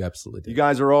for. You absolutely did. You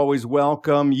guys are always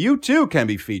welcome. You, too, can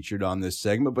be featured on this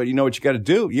segment, but you know what you got to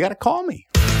do? You got to call me.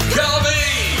 Call me.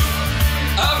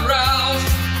 I'm Ralph.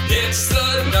 It's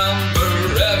the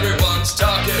number everyone's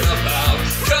talking about.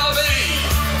 Call me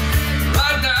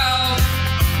right now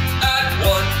at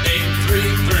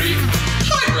 1-833.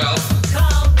 Hi, Ralph.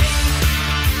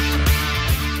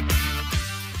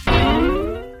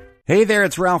 Hey there,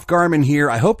 it's Ralph Garman here.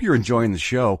 I hope you're enjoying the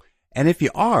show. And if you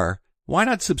are, why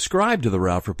not subscribe to the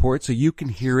Ralph Report so you can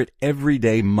hear it every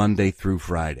day, Monday through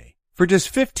Friday? For just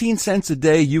 15 cents a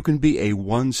day, you can be a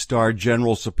one-star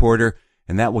general supporter,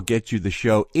 and that will get you the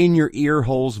show in your ear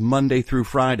holes Monday through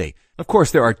Friday. Of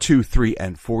course, there are 2, 3,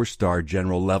 and 4-star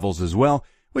general levels as well,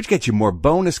 which get you more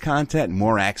bonus content and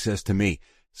more access to me.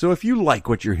 So if you like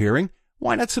what you're hearing,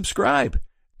 why not subscribe?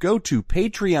 Go to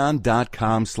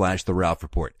patreon.com/The Ralph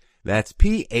Report. That's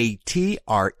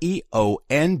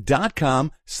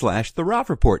patreon.com/The Ralph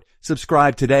Report.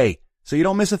 Subscribe today so you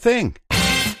don't miss a thing.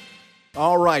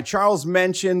 All right. Charles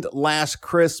mentioned Last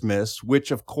Christmas,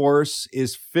 which, of course,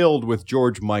 is filled with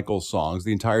George Michael songs.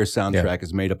 The entire soundtrack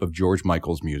is made up of George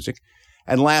Michael's music.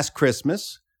 And Last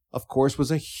Christmas, of course,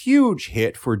 was a huge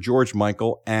hit for George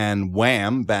Michael and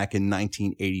Wham! Back in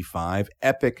 1985.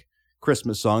 Epic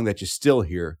Christmas song that you still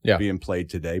hear being played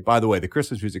today. By the way, the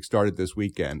Christmas music started this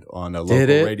weekend on a local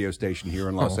radio station here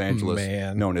in Los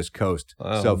Angeles known as Coast.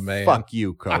 Fuck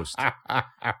you, Coast.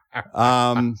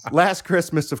 Last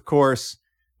Christmas, of course,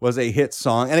 was a hit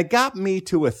song, and it got me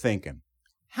to a thinking.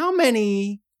 How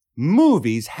many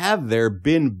movies have there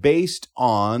been based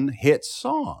on hit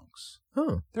songs?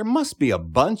 There must be a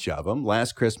bunch of them,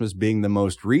 Last Christmas being the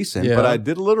most recent, but I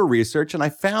did a little research and I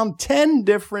found 10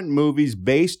 different movies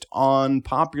based on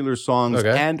popular songs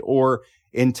and or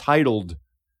entitled.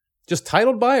 Just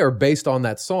titled by or based on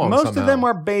that song? Most of them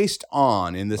are based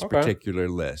on in this particular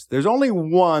list. There's only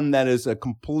one that is a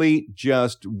complete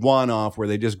just one-off where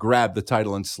they just grabbed the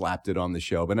title and slapped it on the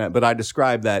show, but I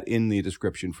described that in the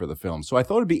description for the film. So I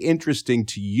thought it'd be interesting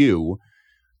to you,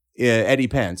 Eddie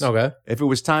Pence, if it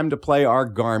was time to play our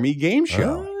Garmy game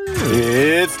show.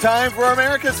 It's time for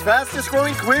America's fastest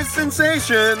growing quiz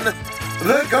sensation,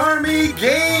 the Garmy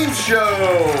Game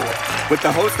Show, with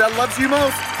the host that loves you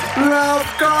most, Ralph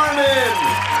Garman,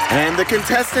 and the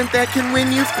contestant that can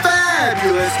win you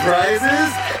fabulous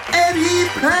prizes, Eddie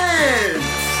Pence.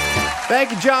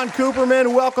 Thank you, John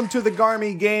Cooperman. Welcome to the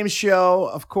Garmy Game Show.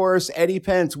 Of course, Eddie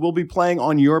Pence will be playing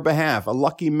on your behalf. A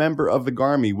lucky member of the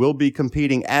Garmy will be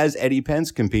competing as Eddie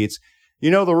Pence competes. You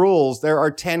know the rules. There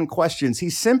are 10 questions. He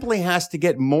simply has to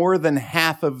get more than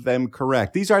half of them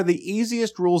correct. These are the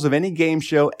easiest rules of any game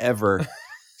show ever.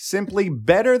 Simply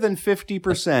better than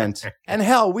 50%. And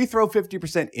hell, we throw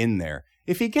 50% in there.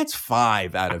 If he gets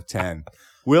 5 out of 10...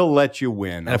 we'll let you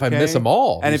win. And if I miss them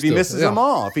all. And if he misses them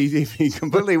all, if he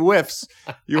completely whiffs,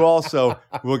 you also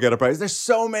will get a prize. There's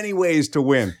so many ways to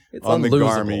win on the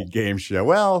Garmy Game Show.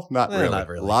 Well, not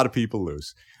really. A lot of people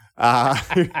lose.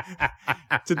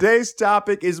 Today's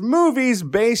topic is movies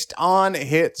based on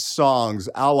hit songs,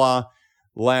 a la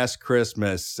Last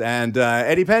Christmas. And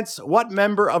Eddie Pence, what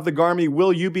member of the Garmy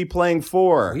will you be playing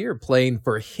for? We are playing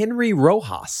for Henry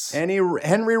Rojas.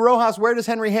 Henry Rojas, where does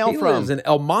Henry hail from? He lives in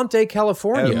El Monte,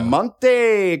 California. El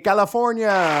Monte, California.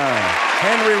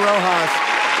 Henry Rojas.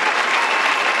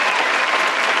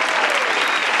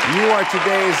 You are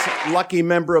today's lucky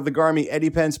member of the Garmy. Eddie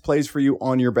Pence plays for you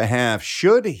on your behalf.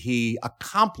 Should he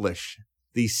accomplish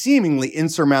the seemingly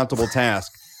insurmountable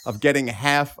task of getting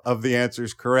half of the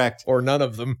answers correct, or none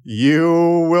of them,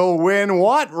 you will win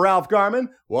what, Ralph Garman?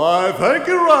 Why, thank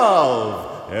you,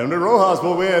 Ralph. Henry Rojas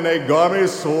will win a Garmy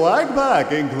swag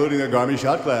pack, including a Garmy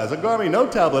shot glass, a Garmy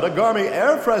note tablet, a Garmy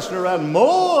air freshener, and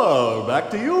more. Back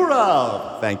to you,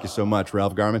 Ralph. Thank you so much,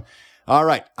 Ralph Garman. All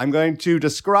right, I'm going to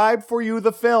describe for you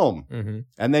the film,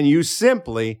 and then you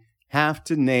simply have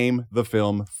to name the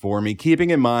film for me, keeping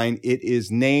in mind it is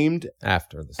named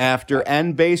after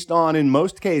and based on, in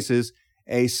most cases,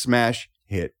 a smash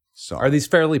hit song. Are these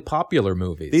fairly popular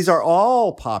movies? These are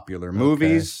all popular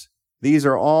movies. These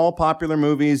are all popular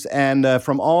movies and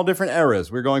from all different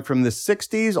eras. We're going from the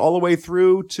 60s all the way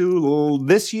through to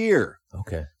this year.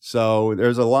 Okay. So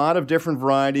there's a lot of different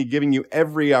variety, giving you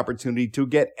every opportunity to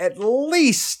get at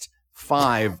least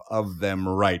 5 of them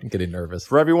right. I'm getting nervous.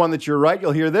 For everyone that you're right,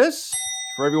 you'll hear this.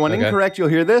 For everyone incorrect, you'll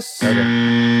hear this. Okay.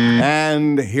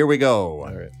 And here we go.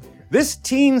 All right. This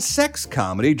teen sex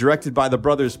comedy, directed by the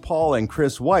brothers Paul and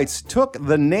Chris Weitz, took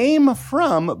the name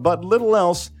from, but little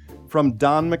else, from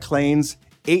Don McLean's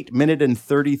 8-minute and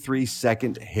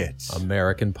 33-second hit.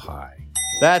 American Pie.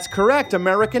 That's correct,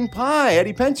 American Pie.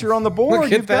 Eddie Pence, you're on the board.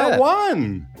 Look at You've got that.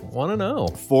 1. Want to know.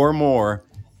 4 more,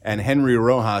 and Henry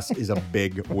Rojas is a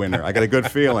big winner. I got a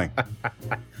good feeling.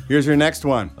 Here's your next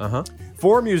one.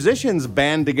 4 musicians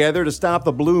band together to stop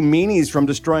the Blue Meanies from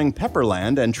destroying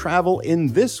Pepperland and travel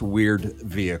in this weird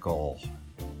vehicle.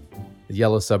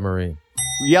 Yellow Submarine.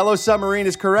 Yellow Submarine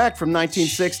is correct, from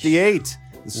 1968.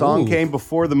 The song came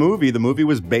before the movie. The movie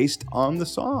was based on the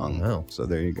song. Wow. So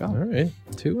there you go. All right.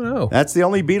 2-0. That's the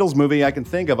only Beatles movie I can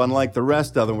think of, unlike the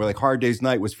rest of them, where like Hard Day's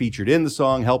Night was featured in the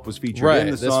song, Help was featured in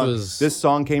the song. This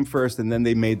song came first, and then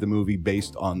they made the movie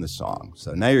based on the song.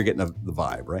 So now you're getting the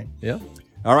vibe, right? Yeah.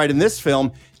 All right, in this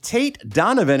film, Tate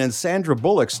Donovan and Sandra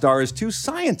Bullock star as 2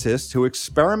 scientists who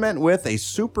experiment with a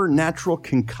supernatural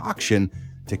concoction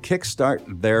to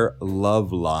kickstart their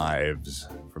love lives.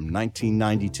 From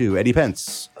 1992. Eddie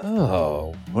Pence.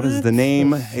 Oh. What is the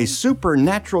name? A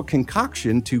supernatural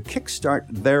concoction to kickstart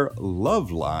their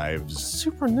love lives.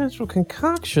 Supernatural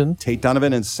concoction? Tate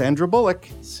Donovan and Sandra Bullock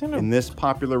in this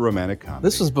popular romantic comedy.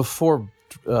 This was before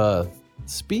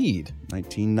Speed.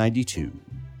 1992.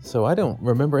 So I don't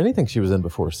remember anything she was in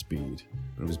before Speed.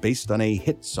 It was based on a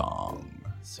hit song.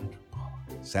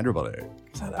 Sandra Bullock.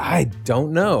 I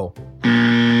don't know.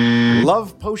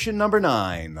 Love Potion number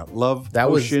 9. Love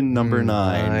Potion number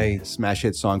 9. Smash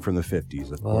hit song from the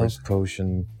 50s, of course. Love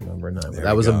Potion number 9.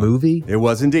 That was a movie? It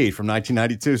was indeed, from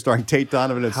 1992, starring Tate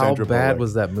Donovan and Sandra Bullock. How bad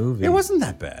was that movie? It wasn't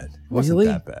that bad. It wasn't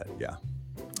Really? that bad, yeah.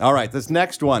 All right, this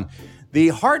next one. The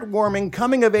heartwarming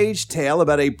coming-of-age tale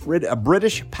about a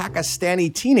British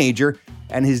Pakistani teenager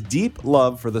and his deep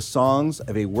love for the songs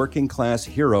of a working-class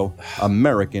hero,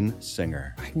 American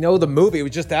singer. I know the movie. It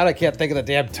was just out. I can't think of the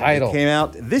damn title. It came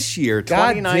out this year,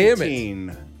 God 2019.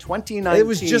 damn it. 2019. It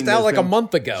was just out like a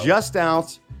month ago. Just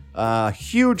out.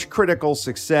 Huge critical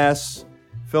success.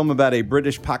 Film about a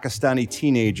British Pakistani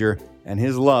teenager and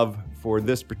his love for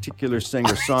this particular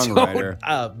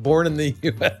singer-songwriter. Born in the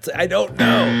U.S. I don't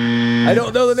know. I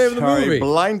don't know the name of the movie.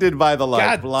 Blinded by the Light.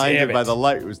 God Blinded damn it. by the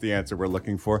Light was the answer we're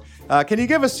looking for. Can you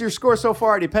give us your score so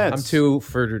far? It depends. I'm 2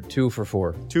 for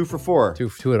 4. 2 for 4.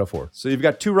 2 out of 4. So you've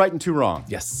got 2 right and 2 wrong.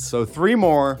 Yes. So 3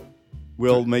 more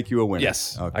will make you a winner.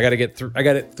 Yes. Okay. I got to get I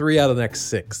got it 3 out of the next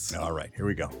 6. All right, here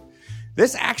we go.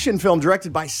 This action film,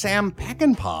 directed by Sam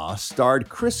Peckinpah, starred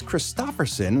Chris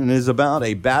Christopherson and is about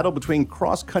a battle between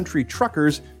cross-country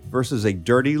truckers versus a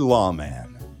dirty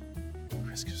lawman.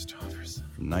 Chris Christopherson.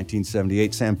 From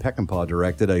 1978, Sam Peckinpah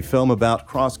directed a film about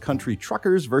cross-country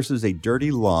truckers versus a dirty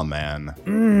lawman.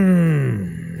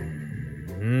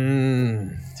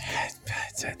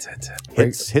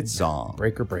 Hit song.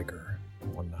 Breaker.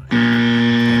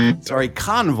 Sorry,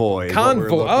 Convoy.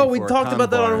 Convoy. Oh, we talked about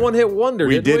that on One Hit Wonder,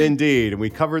 We didn't did we? indeed. And we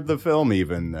covered the film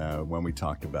even when we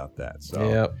talked about that. So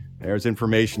Yep. there's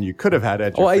information you could have had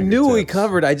at your Oh, I knew we fingertips.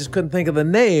 covered. I just couldn't think of the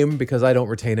name because I don't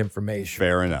retain information.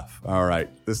 Fair enough. All right.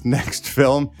 This next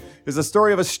film is the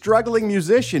story of a struggling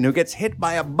musician who gets hit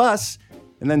by a bus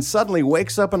and then suddenly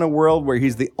wakes up in a world where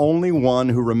he's the only one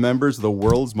who remembers the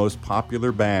world's most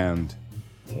popular band.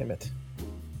 Damn it.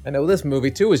 I know this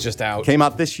movie, too, is just out. Came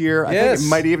out this year. I Yes. think it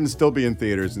might even still be in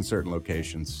theaters in certain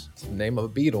locations. It's the name of a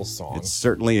Beatles song. It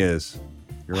certainly is.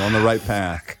 You're on the right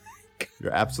path.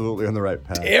 You're absolutely on the right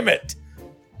path. Damn it.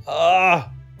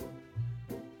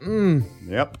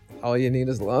 Yep. All you need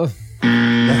is love.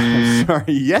 I'm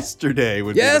sorry. Yesterday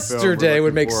would be the film we're Yesterday would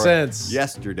looking make for. sense.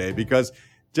 Yesterday, because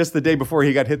just the day before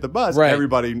he got hit the bus, Right.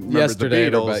 everybody remembered Yesterday,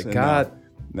 the Beatles. everybody- and God.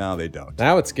 now they don't.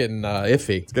 Now it's getting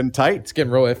iffy. It's getting tight. It's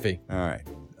getting real iffy. All right.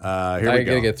 Here I we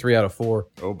gotta go. get 3 out of 4.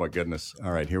 Oh my goodness.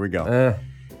 All right, here we go.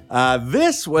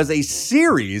 This was a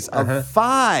series of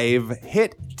 5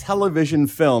 hit television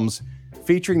films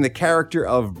featuring the character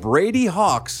of Brady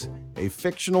Hawks, a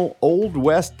fictional Old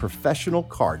West professional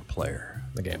card player.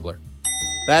 The Gambler.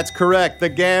 That's correct, The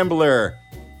Gambler.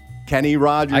 Kenny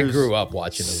Rogers, I grew up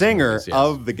watching those singer movies, yes.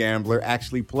 of The Gambler,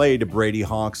 actually played Brady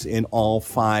Hawks in all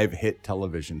 5 hit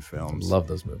television films. Love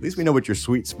those At movies. least we know what your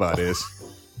sweet spot is.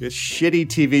 It's shitty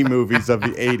TV movies of the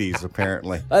 80s,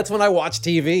 apparently. That's when I watch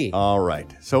TV. All right.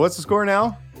 So what's the score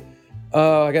now?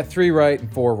 I got 3 right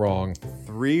and 4 wrong.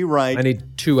 3 right. I need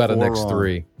 2 out of next wrong.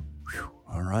 3.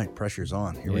 All right, pressure's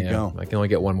on. Here we go. I can only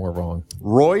get 1 more wrong.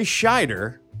 Roy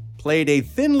Scheider played a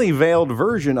thinly veiled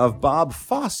version of Bob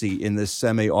Fosse in this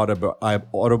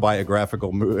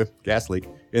semi-autobiographical movie. Gas leak.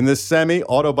 In this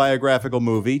semi-autobiographical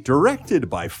movie directed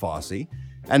by Fosse.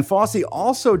 And Fosse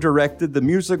also directed the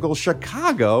musical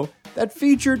Chicago that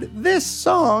featured this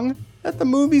song that the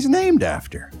movie's named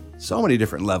after. So many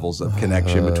different levels of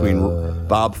connection between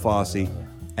Bob Fosse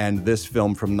and this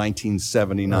film from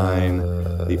 1979,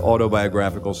 the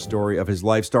autobiographical story of his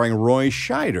life, starring Roy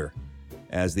Scheider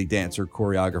as the dancer,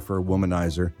 choreographer,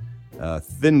 womanizer,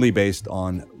 thinly based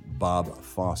on Bob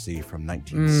Fosse from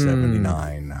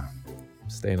 1979.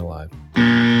 Staying alive.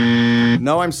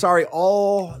 No, I'm sorry.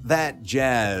 All That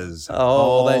Jazz.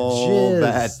 All That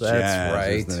Jazz. That's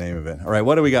right. Is the name of it. All right,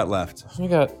 what do we got left?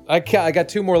 I got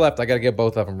 2 more left. I got to get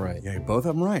both of them right. Yeah, both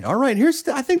of them right. All right,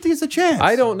 I think there's a chance.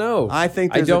 I don't know. I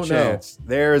think there's a chance.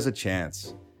 There is a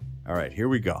chance. All right, here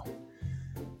we go.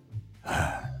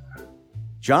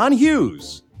 John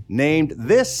Hughes named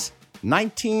this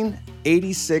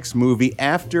 1986 movie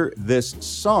after this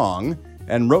song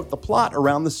and wrote the plot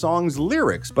around the song's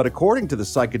lyrics. But according to the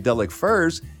Psychedelic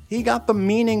Furs, he got the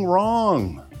meaning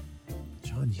wrong.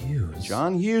 John Hughes.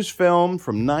 John Hughes film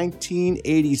from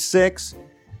 1986,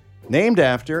 named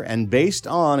after and based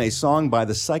on a song by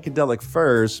the Psychedelic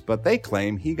Furs, but they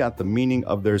claim he got the meaning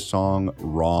of their song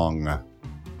wrong.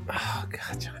 Oh,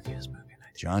 God, John Hughes movie.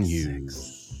 John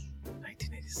Hughes.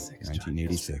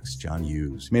 1986. John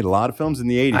Hughes. He made a lot of films in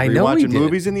the 80s. I Were you know watching he did.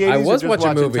 movies in the 80s? I was or just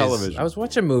watching movies. Television? I was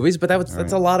watching movies, but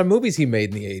that's a lot of movies he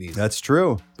made in the 80s. That's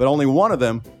true. But only one of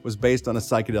them was based on a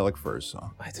Psychedelic Furs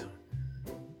song. I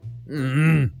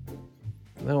don't.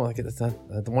 No, like that's not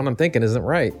the one I'm thinking isn't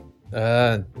right.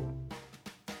 Uncle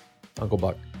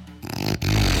Buck.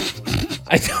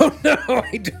 I don't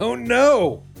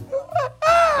know.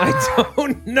 I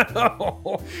don't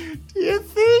know. Do you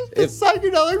think the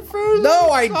Psychedelic Furs? No,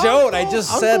 I don't. I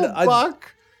just said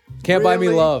Buck. Can't Buy Me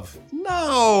Love.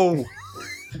 No.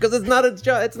 Because it's not a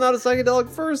Psychedelic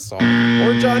Furs song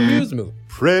or a John Hughes movie.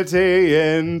 Pretty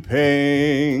in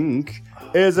pink,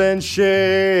 isn't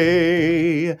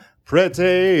she?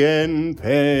 Pretty in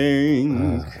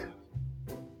pink.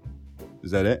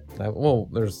 Is that it?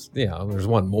 There's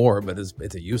one more, but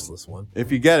it's a useless one.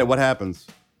 If you get it, what happens?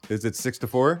 Is it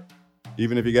 6-4?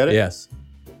 Even if you get it? Yes.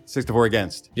 6-4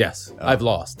 against? Yes. I've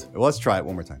lost. Well, let's try it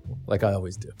one more time. Like I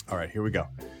always do. All right, here we go.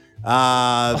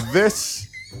 This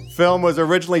film was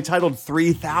originally titled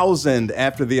 3000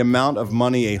 after the amount of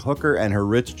money a hooker and her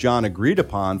rich John agreed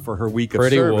upon for her week of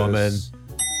service. Pretty Woman.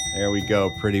 There we go,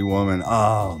 Pretty Woman.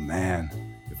 Oh, man.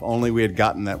 If only we had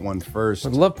gotten that one first.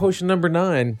 Love Potion number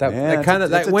 9. That went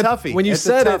toughie. When you It's a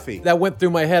said toughie. it, that went through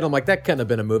my head. I'm like, that couldn't have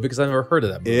been a movie because I never heard of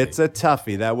that movie. It's a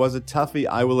toughie. That was a toughie,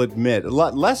 I will admit. A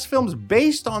lot less films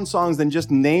based on songs than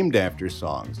just named after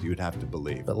songs, you would have to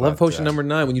believe. But Love Potion number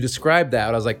 9, when you described that,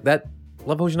 I was like, that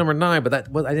Love Potion number 9,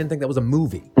 but I didn't think that was a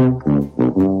movie.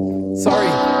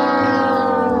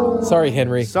 Sorry,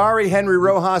 Henry. Sorry, Henry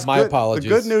Rojas. My apologies.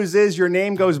 The good news is your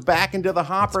name goes back into the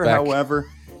hopper, however,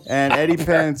 and Eddie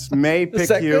Pence may pick Is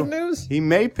that you. good news? He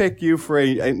may pick you for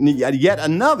yet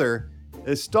another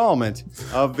installment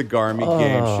of the Garmy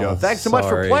Game Show. Thanks so much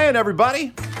for playing,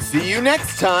 everybody. See you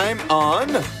next time on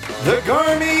The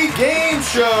Garmy Game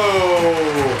Show.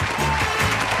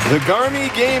 The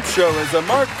Garmy Game Show is a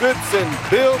Mark Goodson,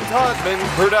 Bill Todman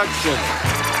production.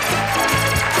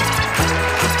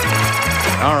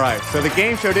 All right, so the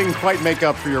game show didn't quite make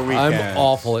up for your weekend. I'm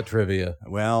awful at trivia.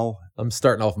 Well, I'm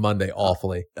starting off Monday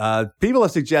awfully. People have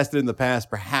suggested in the past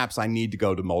perhaps I need to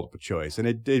go to multiple choice, and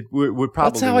it would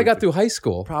probably... That's how I got through high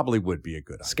school. Probably would be a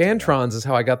good idea. Scantrons is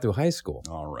how I got through high school.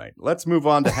 All right, let's move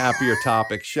on to happier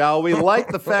topics, shall we? Like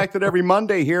the fact that every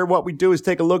Monday here, what we do is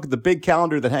take a look at the big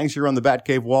calendar that hangs here on the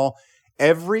Batcave wall.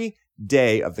 Every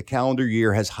day of the calendar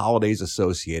year has holidays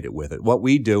associated with it. What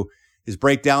we do is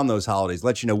break down those holidays,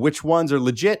 let you know which ones are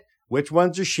legit, which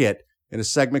ones are shit, in a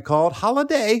segment called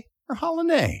Holiday or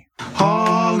Holiday.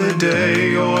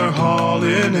 Holiday or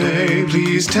holiday,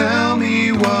 please tell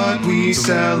me what we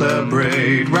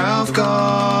celebrate. Ralph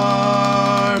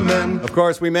Garman. Of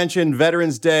course, we mentioned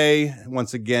Veterans Day.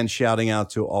 Once again, shouting out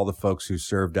to all the folks who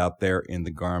served out there in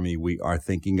the Garmy. We are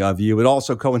thinking of you. It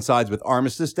also coincides with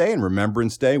Armistice Day and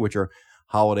Remembrance Day, which are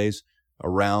holidays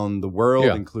around the world,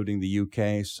 including the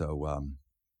UK. So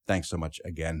thanks so much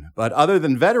again. But other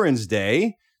than Veterans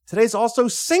Day, today's also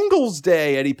Singles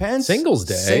Day, Eddie Pence. Singles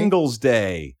Day? Singles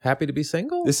Day. Happy to be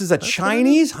single? This is a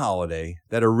Chinese holiday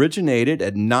that originated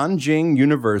at Nanjing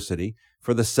University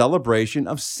for the celebration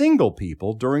of single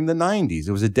people during the 90s.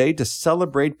 It was a day to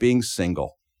celebrate being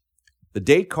single. The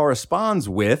date corresponds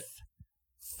with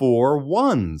 4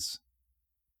 ones.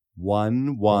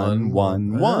 1, 1,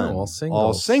 1, 1. All singles.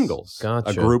 All singles. Gotcha.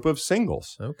 A group of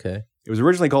singles. Okay. It was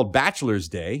originally called Bachelor's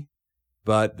Day,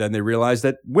 but then they realized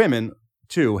that women,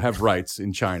 too, have rights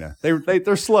in China.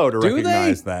 They're slow to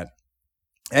recognize that.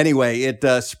 Anyway, it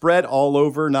spread all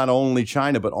over not only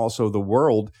China, but also the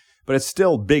world, but it's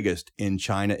still biggest in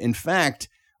China. In fact,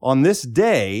 on this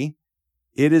day,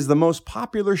 it is the most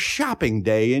popular shopping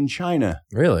day in China.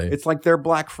 Really? It's like their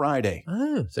Black Friday.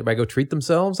 Oh, does everybody go treat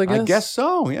themselves, I guess? I guess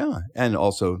so, yeah. And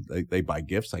also, they buy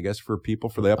gifts, I guess, for people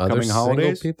for the upcoming Other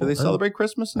holidays. single people? Do they celebrate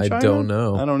Christmas in I China? don't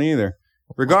know. I don't either.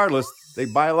 Regardless, they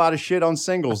buy a lot of shit on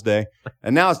Singles Day.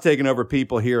 And now it's taken over.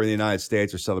 People here in the United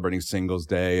States are celebrating Singles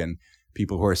Day, and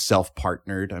people who are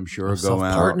self-partnered, I'm sure, go out.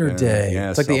 Self-partner day. Yeah,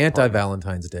 It's like the self-partner.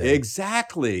 anti-Valentine's Day.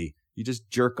 Exactly. You just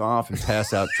jerk off and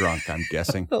pass out drunk, I'm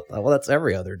guessing. Well, that's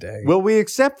every other day. Will we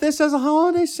accept this as a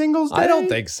holiday, Singles Day? I don't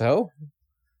think so.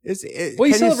 Well, you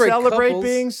can celebrate you celebrate couples.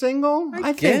 being single?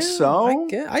 I think guess. so.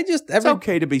 It's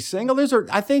okay to be single.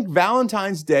 I think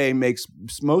Valentine's Day makes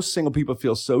most single people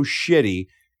feel so shitty.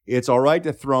 It's all right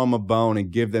to throw them a bone and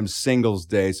give them Singles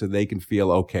Day so they can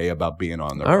feel okay about being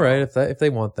on their own. All right, if they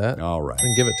want that. All right.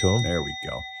 Then give it to them. There we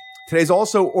go. Today's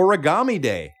also Origami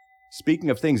Day. Speaking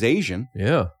of things Asian,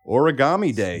 yeah,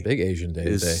 Origami Day, big Asian day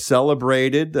is today.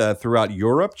 celebrated throughout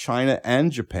Europe, China,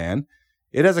 and Japan.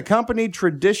 It has accompanied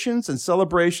traditions and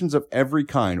celebrations of every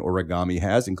kind origami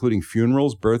has, including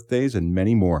funerals, birthdays, and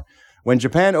many more. When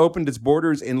Japan opened its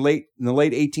borders in the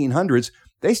late 1800s,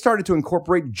 they started to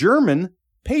incorporate German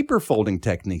paper folding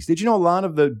techniques. Did you know a lot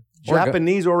of the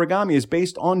Japanese origami is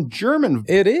based on German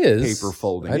paper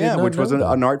folding? Which was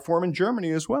an art form in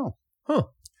Germany as well. Huh.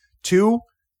 2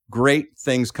 great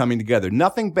things coming together.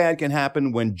 Nothing bad can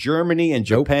happen when Germany and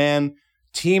Japan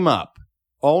team up.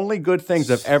 Only good things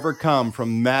have ever come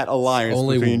from that alliance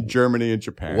between Germany and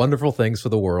Japan. Wonderful things for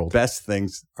the world. Best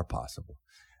things are possible.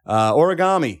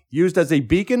 Origami, used as a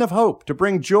beacon of hope to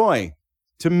bring joy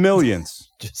to millions.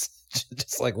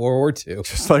 Just like World War II.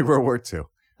 Just like World War II.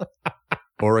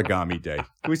 Origami Day.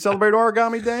 Can we celebrate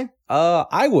Origami Day?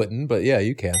 I wouldn't, but yeah,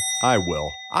 you can. I will.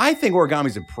 I think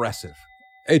origami's impressive.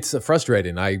 It's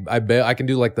frustrating. I bet I can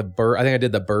do like the bird. I think I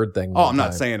did the bird thing. I'm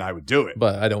not saying I would do it,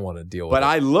 but I don't want to deal with it. But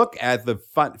I look at the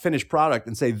finished product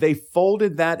and say they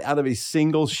folded that out of a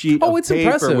single sheet of it's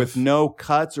paper impressive. with no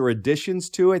cuts or additions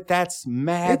to it. That's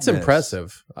madness. It's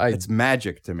impressive. It's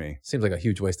magic to me. Seems like a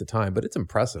huge waste of time, but it's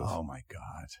impressive. Oh my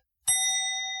God.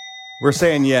 We're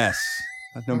saying yes,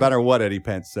 no matter what Eddie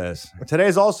Pence says. Today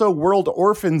is also World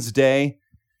Orphans Day.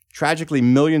 Tragically,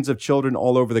 millions of children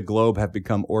all over the globe have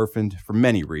become orphaned for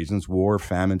many reasons: war,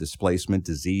 famine, displacement,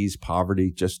 disease, poverty,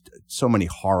 just so many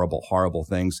horrible, horrible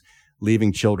things,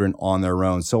 leaving children on their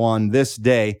own. So on this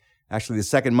day, actually the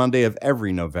second Monday of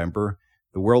every November,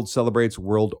 the world celebrates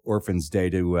World Orphans Day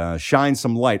to shine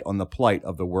some light on the plight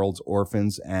of the world's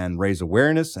orphans and raise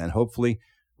awareness and hopefully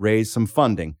raise some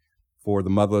funding for the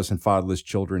motherless and fatherless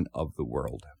children of the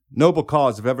world. Noble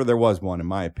cause, if ever there was one, in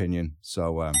my opinion.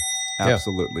 So,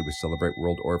 absolutely, we celebrate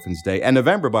World Orphans Day. And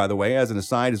November, by the way, as an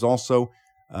aside, is also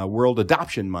World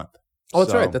Adoption Month. Oh,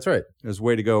 that's right. That's right. There's a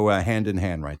way to go hand in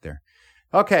hand right there.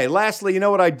 Okay, lastly, you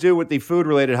know what I do with the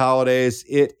food-related holidays?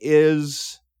 It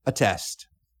is a test,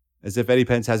 as if Eddie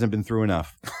Pence hasn't been through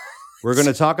enough. We're going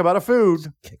to talk about a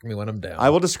food. Kick me when I'm down. I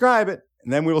will describe it,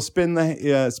 and then we will spin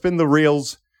the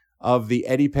reels of the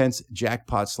Eddie Pence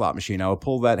jackpot slot machine. I will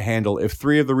pull that handle. If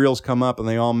 3 of the reels come up and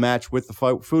they all match with the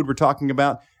food we're talking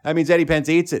about, that means Eddie Pence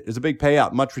eats it. There's a big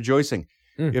payout, much rejoicing.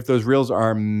 If those reels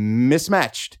are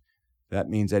mismatched, that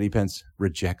means Eddie Pence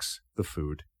rejects the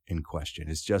food in question.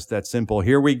 It's just that simple.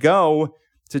 Here we go.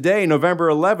 Today, November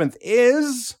 11th,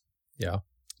 is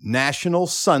National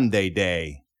Sundae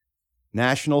Day.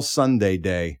 National Sundae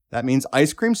Day. That means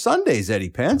ice cream sundaes, Eddie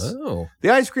Pence. Oh.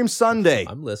 The ice cream sundae.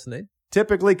 I'm listening.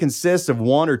 Typically consists of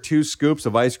 1 or 2 scoops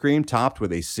of ice cream topped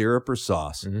with a syrup or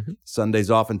sauce.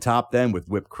 Sundaes often topped then with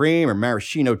whipped cream or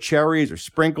maraschino cherries or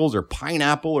sprinkles or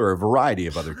pineapple or a variety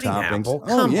of other toppings.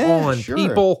 Come on,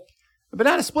 people. The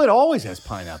banana split always has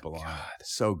pineapple on it.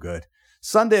 So good.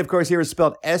 Sundae, of course, here is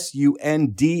spelled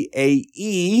Sundae.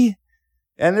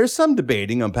 And there's some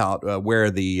debating about where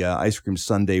the ice cream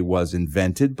sundae was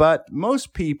invented, but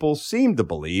most people seem to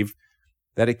believe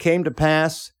that it came to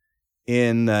pass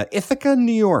in Ithaca,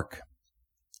 New York.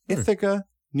 Ithaca,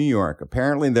 New York.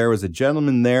 Apparently, there was a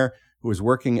gentleman there who was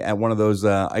working at one of those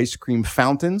ice cream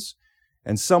fountains,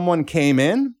 and someone came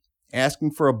in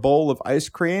asking for a bowl of ice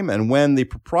cream, and when the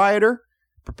proprietor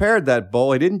Prepared that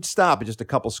bowl. He didn't stop at just a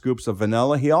couple scoops of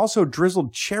vanilla. He also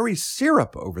drizzled cherry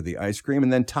syrup over the ice cream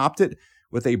and then topped it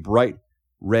with a bright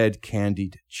red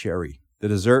candied cherry. The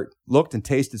dessert looked and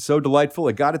tasted so delightful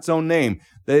it got its own name.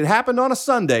 It happened on a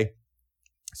Sunday,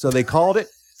 so they called it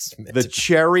the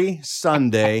Cherry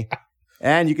Sundae.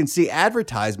 And you can see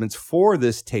advertisements for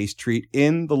this taste treat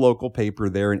in the local paper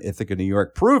there in Ithaca, New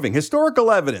York, proving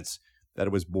historical evidence that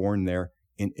it was born there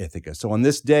in Ithaca. So on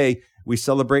this day, we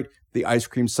celebrate the ice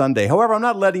cream sundae. However, I'm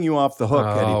not letting you off the hook,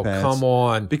 Eddie Pence. Come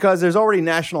on. Because there's already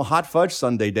National Hot Fudge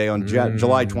Sundae Day on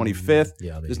July 25th.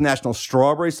 There's National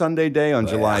Strawberry Sundae Day on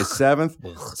July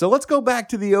 7th. So let's go back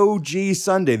to the OG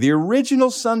sundae. The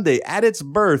original sundae at its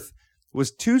birth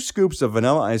was 2 scoops of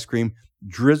vanilla ice cream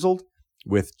drizzled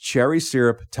with cherry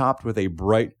syrup topped with a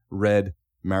bright red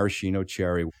maraschino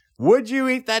cherry. Would you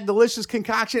eat that delicious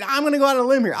concoction? I'm going to go out on a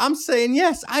limb here. I'm saying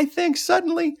yes. I think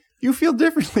suddenly you feel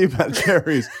differently about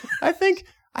cherries. I think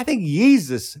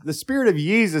Yeezus, the spirit of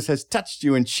Yeezus, has touched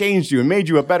you and changed you and made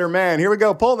you a better man. Here we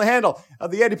go. Pulling the handle of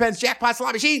the Eddie Pence Jackpot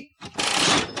Slot Machine.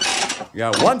 You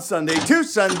got 1 Sunday, 2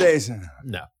 Sundays.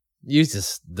 No.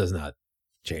 Yeezus does not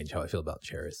change how I feel about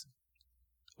cherries.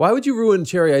 Why would you ruin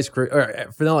cherry ice cream or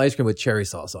vanilla ice cream with cherry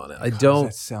sauce on it? I don't.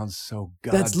 That sounds so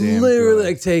goddamn That's literally good.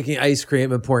 like taking ice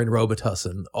cream and pouring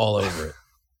Robitussin all over it.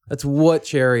 That's what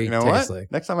cherry tastes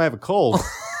like. Next time I have a cold,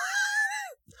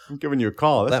 I'm giving you a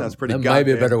call. That sounds pretty good. That might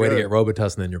be a better way to get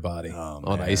Robitussin in your body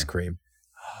on ice cream.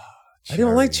 I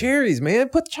don't like cherries, man.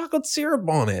 Put chocolate syrup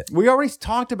on it. We already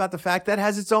talked about the fact that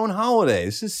has its own holiday.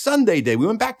 This is Sunday Day. We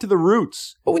went back to the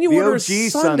roots. But when you order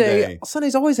Sunday,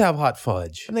 Sundays always have hot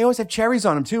fudge. And they always have cherries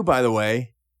on them too, by the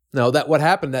way. No, what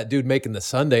happened, that dude making the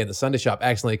sundae in the sundae shop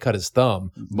accidentally cut his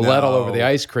thumb, bled all over the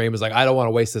ice cream. Was like, I don't want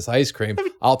to waste this ice cream.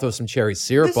 I'll throw some cherry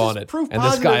syrup on it, and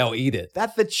this guy will eat it.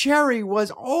 That the cherry was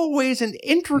always an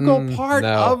integral part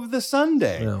of the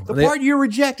sundae. No. The part you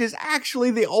reject is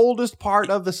actually the oldest part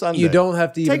of the sundae. You don't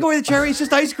have to take away the cherry, it's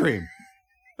just ice cream.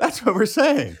 That's what we're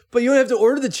saying. But you don't have to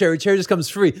order the cherry. Cherry just comes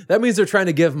free. That means they're trying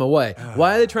to give them away.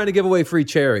 Why are they trying to give away free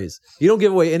cherries? You don't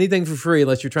give away anything for free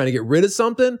unless you're trying to get rid of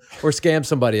something or scam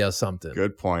somebody else something.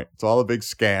 Good point. It's all a big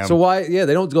scam. So why? Yeah,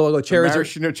 they don't go cherries.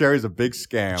 Maraschino cherry is a big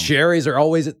scam. Cherries are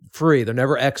always free. They're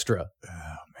never extra.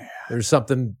 Oh, man. There's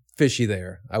something fishy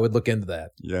there. I would look into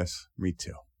that. Yes, me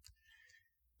too.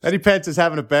 Eddie Pence is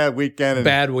having a bad weekend. And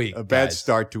bad week. A bad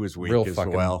start to his week as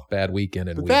well. Bad weekend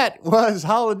and but week. That was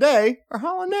holiday or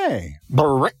holiday.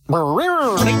 Holiday.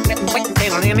 Or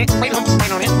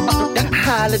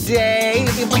holiday.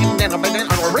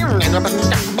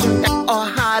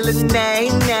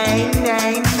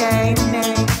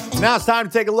 Now it's time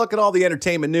to take a look at all the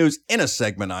entertainment news in a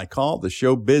segment I call the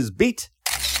Showbiz Beat.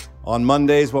 On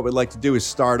Mondays, what we'd like to do is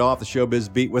start off the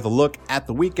Showbiz Beat with a look at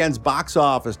the weekend's box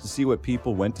office to see what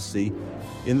people went to see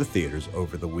in the theaters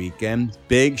over the weekend.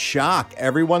 Big shock.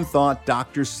 Everyone thought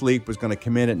Dr. Sleep was going to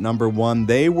come in at number 1.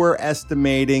 They were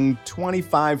estimating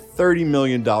 $25-30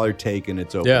 million take in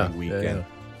its opening weekend. Yeah.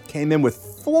 Came in with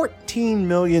 $14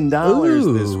 million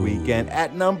this weekend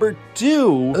at number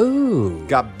 2. Ooh.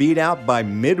 Got beat out by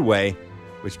Midway,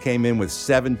 which came in with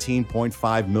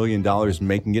 $17.5 million,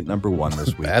 making it number 1 this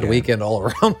weekend. Bad weekend all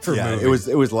around for movies.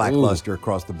 It was lackluster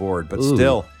across the board. But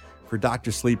still, for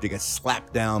Dr. Sleep to get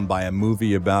slapped down by a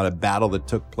movie about a battle that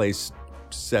took place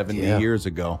 70 years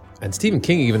ago. And Stephen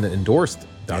King even endorsed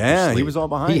Dr. Sleep. Yeah, he was all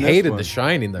behind He this hated one. The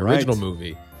Shining, the original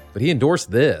movie. But he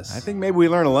endorsed this. I think maybe we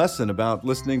learn a lesson about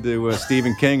listening to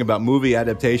Stephen King about movie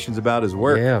adaptations about his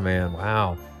work. Yeah, man.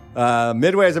 Wow.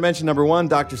 Midway, as I mentioned, number 1,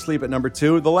 Dr. Sleep at number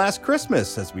 2. The Last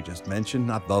Christmas, as we just mentioned,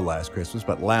 not The Last Christmas,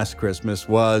 but Last Christmas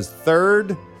was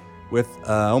 3rd with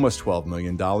almost $12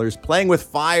 million. Playing with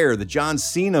Fire, the John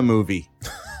Cena movie.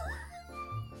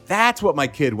 That's what my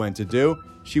kid went to do.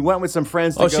 She went with some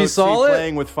friends to go see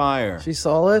Playing with Fire. She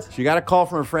saw it? She got a call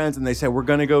from her friends, and they said, we're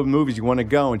going to go to movies. You want to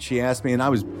go? And she asked me, and I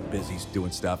was busy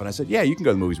doing stuff. And I said, yeah, you can go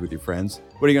to the movies with your friends.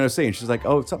 What are you going to see? And she's like,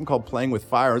 oh, it's something called Playing with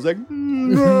Fire. I was like,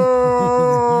 no.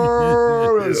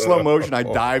 In slow motion, I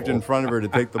dived in front of her to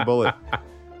take the bullet.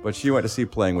 But she went to see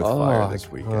Playing with Fire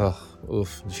this weekend.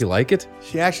 Oof. Did she like it?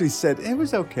 She actually said it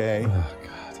was okay. Oh,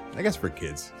 God. I guess for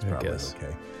kids, it's probably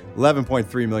okay.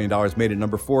 $11.3 million, made it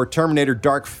number 4. Terminator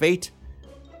Dark Fate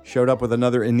showed up with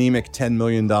another anemic $10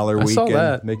 million weekend. I saw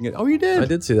that. Making it. Oh, you did? I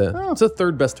did see that. Oh. It's the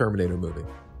 3rd best Terminator movie.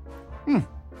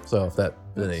 So if that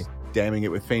any damning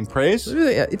it with faint praise.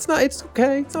 Yeah, it's not. It's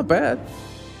okay. It's not bad,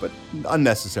 but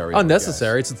unnecessary.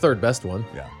 Unnecessary. It's the 3rd best one.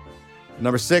 Yeah.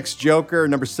 Number 6, Joker.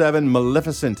 Number 7,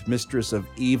 Maleficent, Mistress of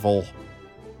Evil.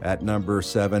 At number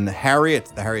 7,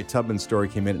 Harriet, the Harriet Tubman story,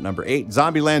 came in at number 8.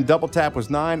 Zombieland Double Tap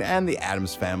was 9, and the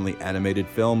Addams Family animated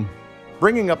film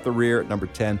bringing up the rear at number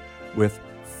 10 with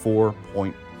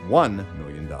 $4.1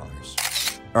 million. All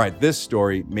right, this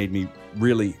story made me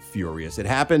really furious. It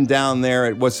happened down there.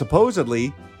 It was supposedly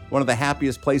one of the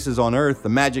happiest places on earth, the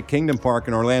Magic Kingdom Park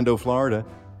in Orlando, Florida.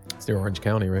 It's near Orange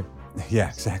County, right? Yeah,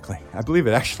 exactly. I believe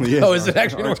it actually is. Oh, is it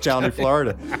actually Orange County,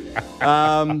 Florida?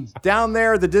 Down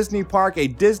there, the Disney park, a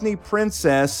Disney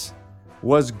princess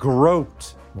was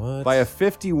groped by a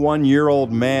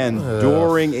 51-year-old man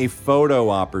during a photo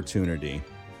opportunity.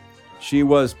 She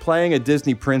was playing a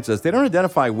Disney princess. They don't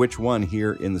identify which one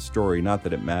here in the story. Not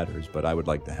that it matters, but I would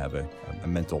like to have a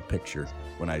mental picture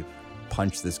when I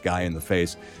punch this guy in the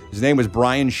face. His name was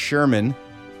Brian Sherman,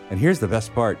 and here's the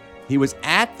best part. He was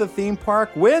at the theme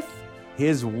park with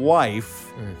his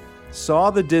wife, saw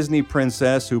the Disney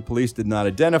princess, who police did not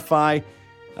identify.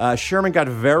 Sherman got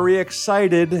very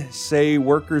excited, say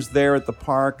workers there at the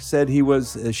park said she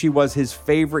was his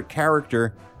favorite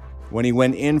character. When he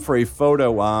went in for a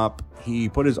photo op, he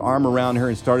put his arm around her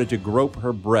and started to grope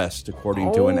her breast,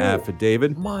 according to an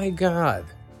affidavit. My God.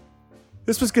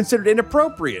 This was considered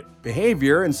inappropriate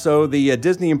behavior, and so the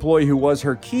Disney employee who was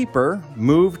her keeper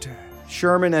moved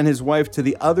Sherman and his wife to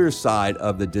the other side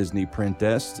of the Disney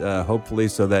princess, hopefully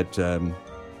so that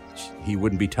he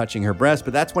wouldn't be touching her breast.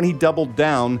 But that's when he doubled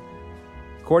down.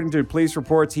 According to police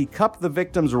reports, he cupped the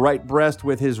victim's right breast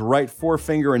with his right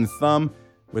forefinger and thumb,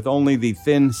 with only the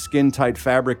thin, skin-tight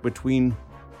fabric between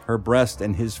her breast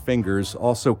and his fingers.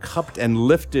 Also cupped and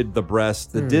lifted the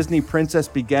breast. The Disney princess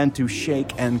began to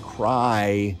shake and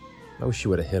cry. I wish she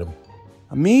would have hit him.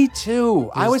 Me too.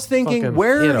 I was thinking,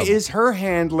 where is her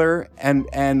handler?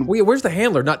 And where's the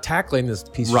handler not tackling this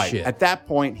piece of shit? At that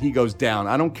point, he goes down.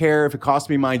 I don't care if it costs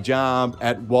me my job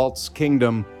at Walt's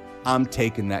Kingdom. I'm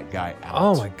taking that guy out.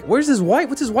 Oh my God. Where's his wife?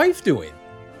 What's his wife doing?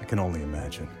 I can only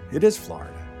imagine. It is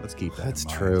Florida. Let's keep that in mind. That's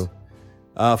true.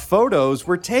 Photos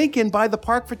were taken by the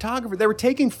park photographer. They were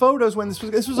taking photos when this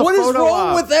was a photo op. What is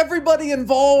wrong with everybody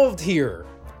involved here?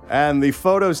 And the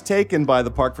photos taken by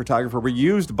the park photographer were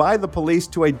used by the police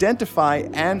to identify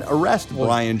and arrest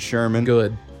Brian Sherman.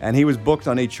 Good. And he was booked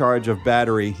on a charge of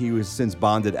battery. He was since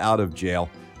bonded out of jail.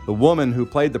 The woman who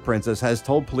played the princess has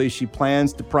told police she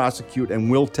plans to prosecute and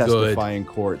will testify in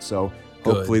court. So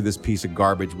hopefully this piece of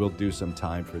garbage will do some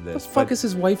time for this. What the fuck is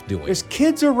his wife doing? There's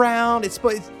kids around. It's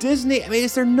Disney. I mean,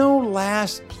 is there no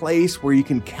last place where you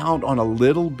can count on a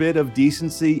little bit of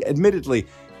decency? Admittedly,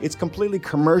 it's completely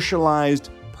commercialized,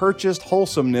 purchased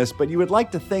wholesomeness, but you would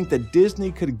like to think that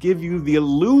Disney could give you the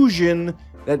illusion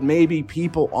that maybe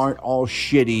people aren't all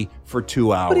shitty for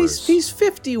 2 hours. But he's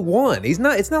 51. It's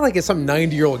not like it's some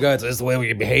 90-year-old guy. It's this the way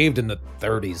we behaved in the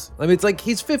 30s. I mean, it's like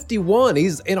he's 51.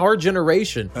 He's in our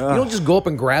generation. You don't just go up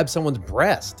and grab someone's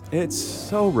breast. It's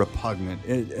so repugnant.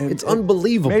 It's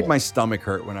unbelievable. It made my stomach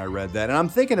hurt when I read that. And I'm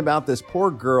thinking about this poor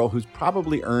girl who's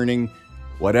probably earning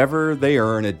whatever they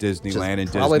earn at Disneyland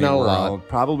and Disney World.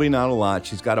 Probably not a lot.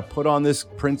 She's got to put on this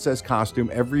princess costume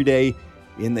every day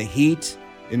in the heat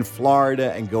in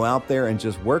Florida and go out there and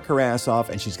just work her ass off.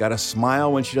 And she's got to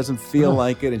smile when she doesn't feel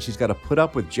like it. And she's got to put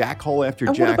up with jackhole after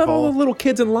jackhole. What about all the little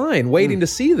kids in line waiting to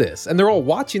see this? And they're all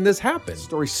watching this happen. The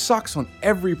story sucks on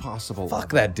every possible level.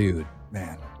 Fuck that dude.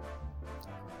 Man.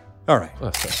 All right.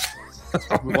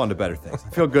 Move on to better things. I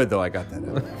feel good, though, I got that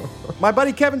out. My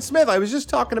buddy Kevin Smith, I was just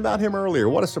talking about him earlier.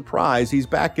 What a surprise. He's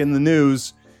back in the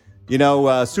news. You know,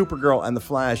 Supergirl and The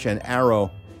Flash and Arrow,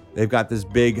 they've got this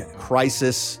big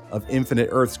Crisis of Infinite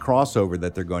Earths crossover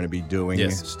that they're going to be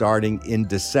doing starting in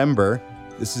December.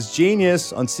 This is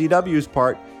genius on CW's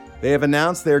part. They have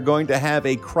announced they're going to have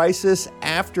a Crisis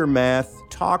Aftermath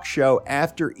talk show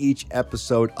after each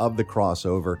episode of the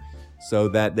crossover, so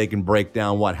that they can break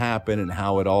down what happened and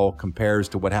how it all compares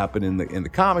to what happened in the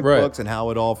comic books and how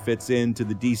it all fits into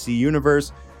the DC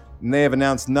universe. And they have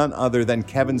announced none other than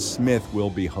Kevin Smith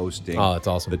will be hosting that's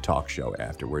awesome. The talk show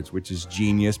afterwards, which is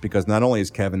genius because not only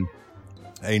is Kevin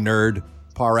a nerd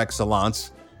par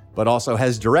excellence, but also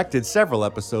has directed several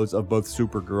episodes of both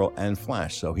Supergirl and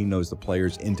Flash. So he knows the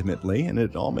players intimately, and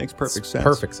it all makes perfect sense.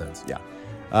 Perfect sense.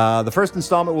 Yeah. The first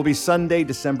installment will be Sunday,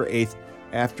 December 8th,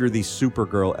 after the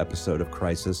Supergirl episode of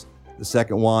Crisis. The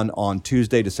second one on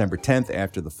Tuesday, December 10th,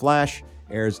 after The Flash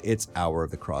airs its Hour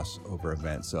of the Crossover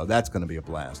event. So that's going to be a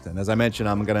blast. And as I mentioned,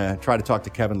 I'm going to try to talk to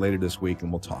Kevin later this week,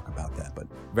 and we'll talk about that. But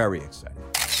very exciting.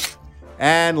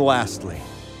 And lastly,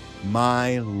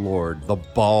 my Lord, the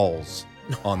balls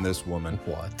on this woman.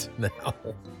 What now?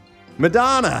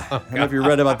 Madonna. I don't know if you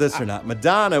read about this or not.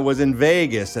 Madonna was in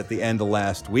Vegas at the end of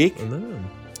last week.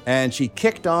 And she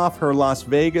kicked off her Las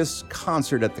Vegas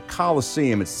concert at the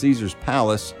Coliseum at Caesar's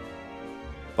Palace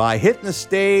by hitting the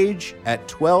stage at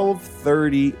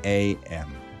 12:30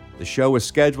 a.m. The show was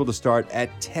scheduled to start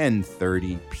at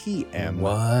 10:30 p.m.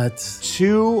 What?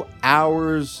 2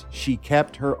 hours she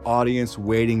kept her audience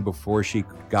waiting before she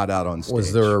got out on stage.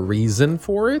 Was there a reason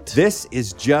for it? This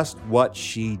is just what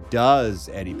she does,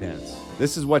 Eddie Pence.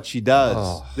 This is what she does.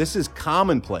 Oh. This is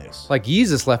commonplace. Like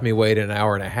Yeezus left me wait an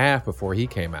hour and a half before he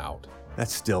came out.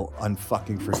 That's still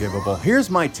unfucking forgivable. Here's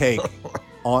my take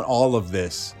on all of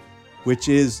this, which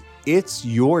is it's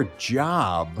your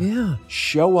job. Yeah.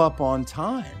 Show up on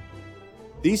time.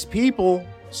 These people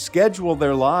schedule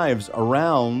their lives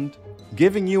around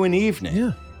giving you an evening.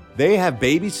 Yeah. They have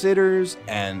babysitters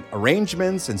and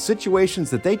arrangements and situations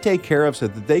that they take care of so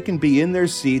that they can be in their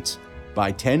seats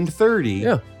by 10:30.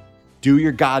 Yeah. Do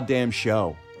your goddamn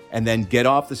show and then get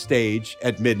off the stage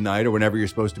at midnight or whenever you're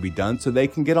supposed to be done so they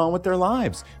can get on with their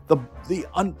lives. The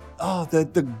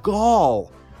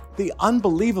gall, the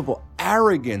unbelievable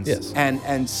arrogance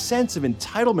and sense of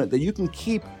entitlement that you can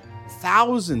keep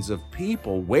thousands of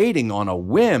people waiting on a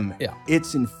whim. Yeah.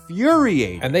 It's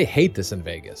infuriating. And they hate this in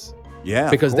Vegas.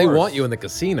 Yeah, because of they course. want you in the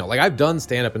casino. Like I've done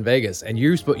stand up in Vegas, and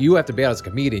you have to be out as a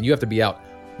comedian. You have to be out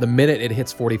the minute it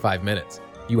hits 45 minutes.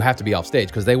 You have to be off stage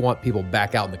because they want people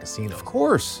back out in the casino. Of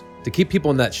course. To keep people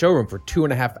in that showroom for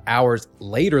 2.5 hours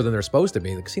later than they're supposed to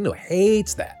be. The casino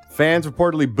hates that. Fans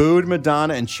reportedly booed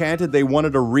Madonna and chanted they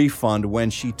wanted a refund when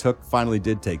she finally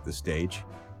did take the stage.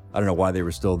 I don't know why they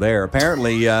were still there.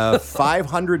 Apparently,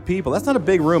 500 people. That's not a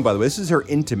big room, by the way. This is her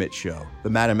intimate show, the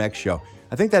Madam X show.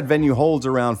 I think that venue holds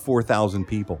around 4,000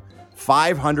 people.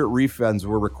 500 refunds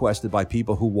were requested by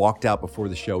people who walked out before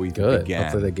the show even began.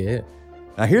 Hopefully they get it.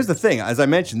 Now, here's the thing. As I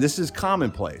mentioned, this is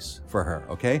commonplace for her,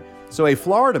 okay? So a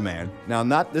Florida man,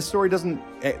 this story doesn't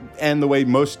end the way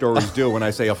most stories do when I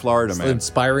say a Florida man. An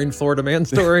inspiring Florida man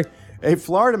story. A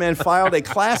Florida man filed a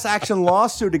class action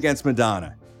lawsuit against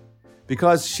Madonna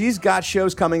because she's got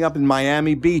shows coming up in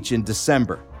Miami Beach in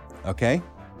December, okay?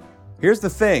 Here's the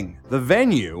thing. The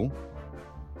venue,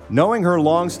 knowing her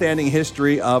long-standing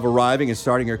history of arriving and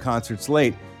starting her concerts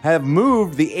late, have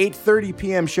moved the 8:30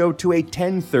 p.m. show to a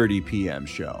 10:30 p.m.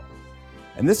 show.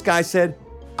 And this guy said,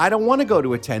 I don't want to go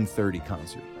to a 10:30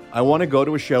 concert. I want to go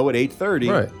to a show at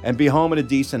 8:30 and be home at a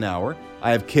decent hour. I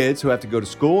have kids who have to go to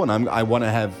school, and I want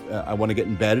to get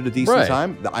in bed at a decent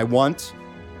time. I want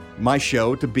my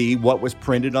show to be what was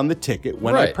printed on the ticket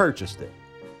when I purchased it.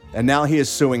 And now he is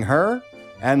suing her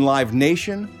and Live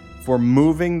Nation for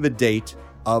moving the date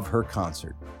of her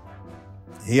concert.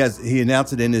 He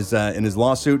announced it in his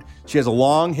lawsuit. She has a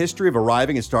long history of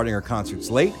arriving and starting her concerts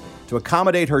late. To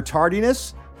accommodate her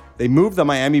tardiness, they moved the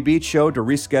Miami Beach show to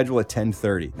reschedule at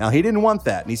 10:30. Now, he didn't want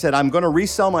that. And he said, I'm going to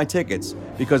resell my tickets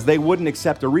because they wouldn't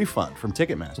accept a refund from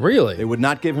Ticketmaster. Really? They would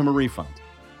not give him a refund.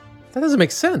 That doesn't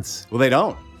make sense. Well, they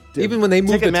don't. Even when they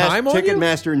move the time on you?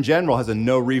 Ticketmaster in general has a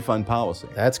no refund policy.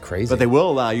 That's crazy. But they will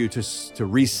allow you to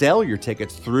resell your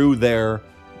tickets through their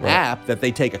app that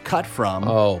they take a cut from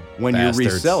when you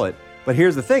resell it. But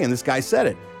here's the thing, and this guy said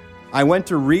it. I went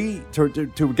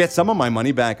to get some of my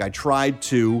money back. I tried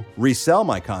to resell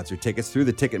my concert tickets through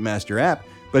the Ticketmaster app,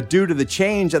 but due to the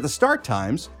change at the start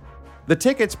times, the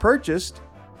tickets purchased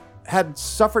had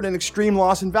suffered an extreme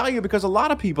loss in value because a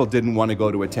lot of people didn't want to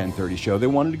go to a 10:30 show. They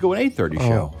wanted to go an 8:30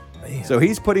 show. Man. So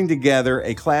he's putting together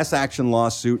a class action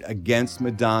lawsuit against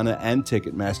Madonna and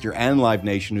Ticketmaster and Live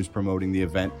Nation, who's promoting the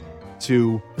event,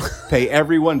 to pay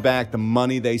everyone back the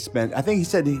money they spent. I think he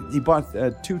said he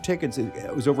bought 2 tickets.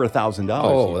 It was over $1,000.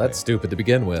 Oh, that's stupid to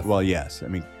begin with. Well, yes. I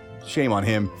mean, shame on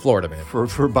him. Florida man.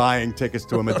 For buying tickets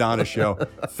to a Madonna show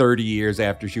 30 years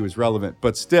after she was relevant.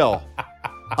 But still,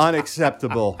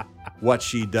 unacceptable what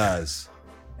she does.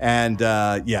 And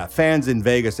fans in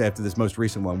Vegas after this most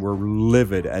recent one were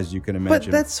livid, as you can imagine.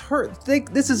 But that's her.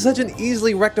 This is such an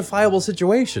easily rectifiable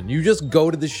situation. You just go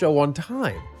to the show on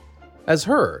time. As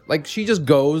her. Like, she just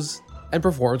goes and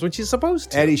performs when she's supposed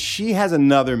to. Eddie, she has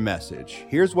another message.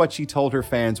 Here's what she told her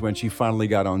fans when she finally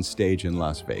got on stage in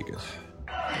Las Vegas.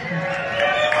 Here's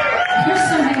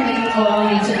something that you all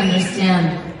need to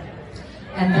understand,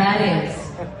 and that is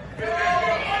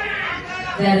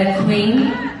that a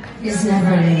queen is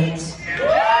never late.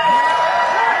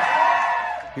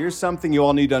 Here's something you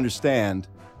all need to understand,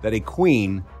 that a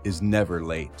queen is never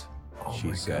late,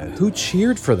 she said. Who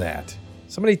cheered for that?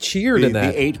 Somebody cheered in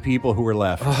that. The 8 people who were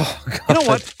left. Oh, God. You know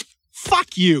what?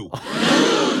 Fuck you.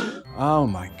 Oh,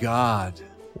 my God.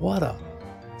 What a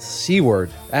C-word.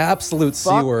 Absolute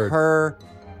C-word. Fuck her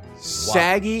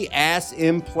saggy ass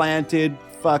implanted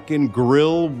fucking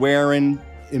grill wearing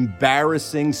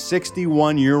embarrassing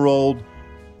 61-year-old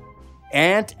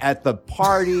aunt at the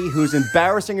party who's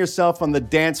embarrassing herself on the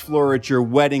dance floor at your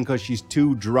wedding because she's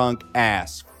too drunk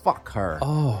ass. Fuck her.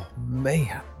 Oh,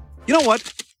 man. You know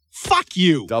what? Fuck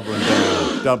you.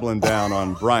 Doubling down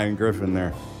on Brian Griffin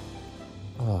there.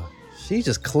 Oh, she's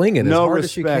just clinging as hard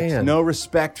as she can. No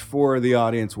respect for the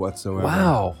audience whatsoever.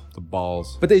 Wow. The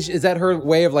balls. But is that her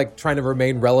way of like trying to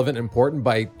remain relevant and important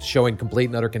by showing complete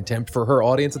and utter contempt for her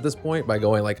audience at this point? By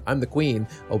going like, I'm the queen.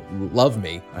 Oh, love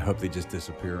me. I hope they just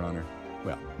disappear on her.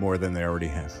 Well, more than they already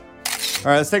have. All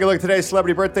right, let's take a look at today's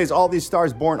celebrity birthdays. All these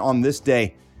stars born on this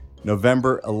day,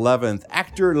 November 11th.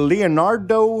 Actor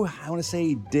Leonardo, I want to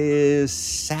say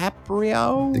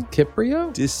DiCaprio?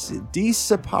 DiCaprio,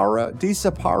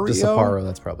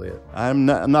 that's probably it. I'm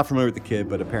not familiar with the kid,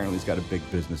 but apparently he's got a big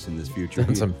business in this future.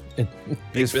 Big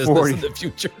business 40. in the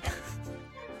future.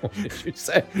 What did you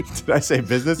say? Did I say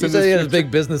business you in this future? he has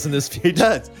big business in this future. He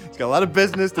does. He's got a lot of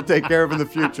business to take care of in the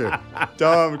future.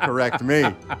 Don't correct me.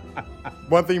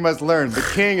 One thing you must learn, the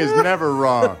king is never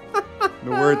wrong. In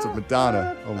the words of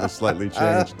Madonna, only slightly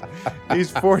changed.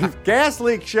 He's 40. Gas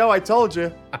leak show, I told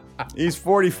you. He's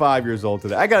 45 years old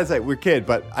today. I got to say, we're kid,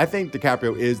 but I think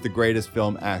DiCaprio is the greatest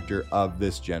film actor of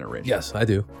this generation. Yes, I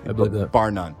do. I believe that.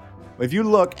 Bar none. If you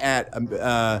look at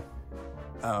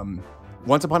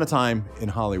Once Upon a Time in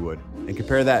Hollywood and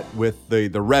compare that with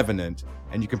The Revenant,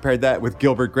 and you compare that with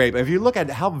Gilbert Grape, if you look at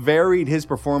how varied his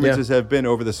performances have been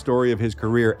over the story of his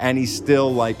career, and he's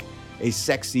still like a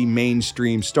sexy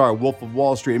mainstream star, Wolf of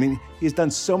Wall Street. I mean, he's done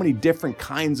so many different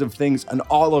kinds of things, and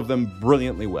all of them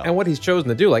brilliantly well. And what he's chosen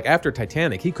to do, like after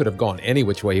Titanic, he could have gone any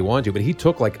which way he wanted to, but he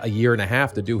took like a year and a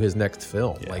half to do his next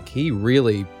film. Yeah. Like he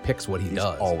really picks what he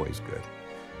does. Always good.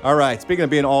 All right, speaking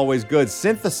of being always good,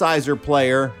 synthesizer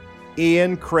player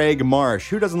Ian Craig Marsh.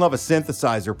 Who doesn't love a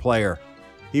synthesizer player?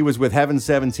 He was with Heaven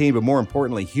 17, but more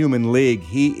importantly, Human League.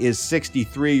 He is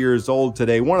 63 years old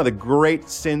today. One of the great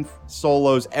synth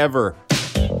solos ever.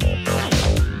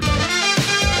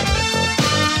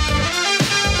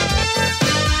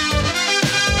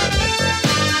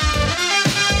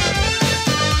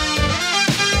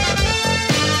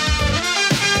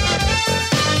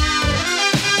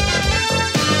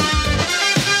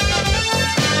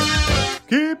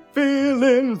 Keep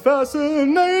feeling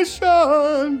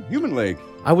fascination. Human League.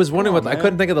 I was wondering I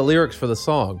couldn't think of the lyrics for the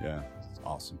song. Yeah, it's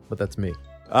awesome. But that's me.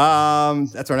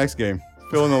 That's our next game.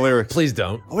 Fill in the lyrics. Please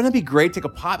don't. Wouldn't it be great? Take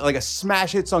a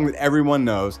smash hit song that everyone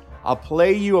knows. I'll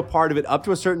play you a part of it up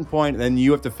to a certain point, and then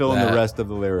you have to fill in the rest of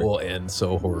the lyrics. Will end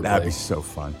so horribly. That'd be so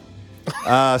fun.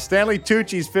 Stanley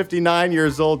Tucci's 59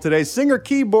 years old today.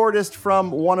 Singer-keyboardist from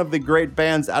one of the great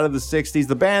bands out of the 60s,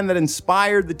 the band that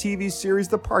inspired the TV series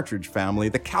The Partridge Family,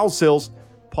 the Cowsills.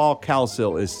 Paul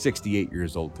Cowsill is 68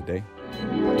 years old today. But I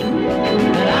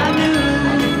knew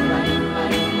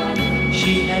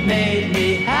she had made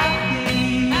me happy.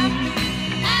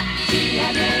 She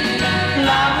had made me happy.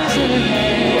 Flowers in her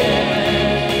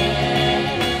hair,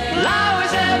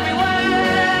 flowers everywhere.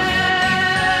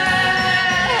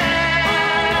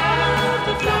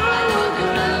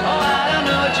 Oh, I don't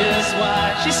know just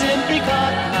why she simply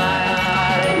caught my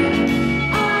eye.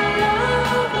 I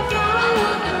love the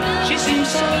flower girl. She seems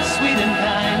so sweet and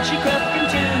kind. She crept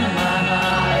into my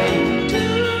mind.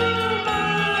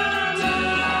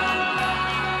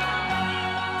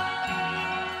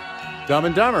 Dumb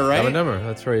and Dumber, right? Dumb and Dumber.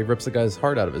 That's where he rips the guy's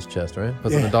heart out of his chest, right?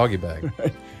 Puts it in a doggy bag.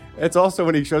 It's also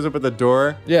when he shows up at the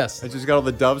door. Yes. And she's got all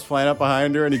the doves flying up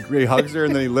behind her, and he hugs her,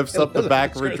 and then he lifts up the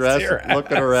back of her dress and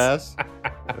look at her ass.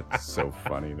 That's so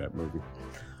funny, that movie.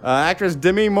 Actress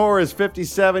Demi Moore is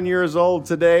 57 years old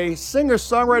today.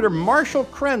 Singer-songwriter Marshall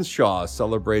Crenshaw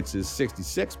celebrates his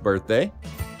 66th birthday.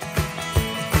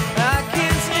 I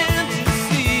can't stand to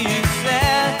see you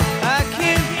sad. I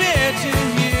can't bear to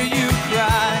hear you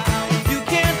cry. You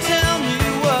can't tell me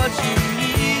what you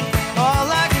need.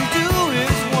 All I can do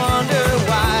is wonder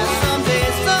why. Someday,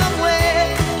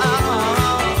 someway,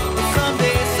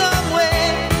 someday, someway,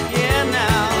 yeah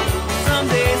now.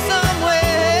 Someday,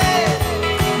 someway,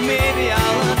 maybe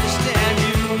I'll understand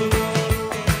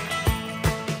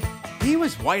you. He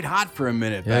was white hot for a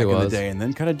minute Yeah, back he in the was. day, and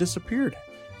then kind of disappeared.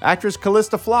 Actress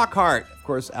Callista Flockhart, of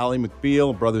course, Ally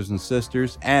McBeal, Brothers and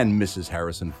Sisters, and Mrs.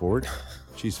 Harrison Ford.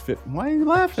 She's fit. Why are you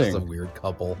laughing? It's a weird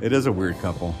couple. It is a weird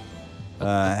couple.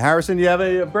 Harrison, do you have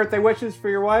a birthday wishes for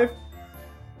your wife?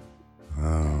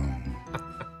 Yeah,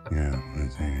 I'm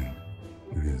saying,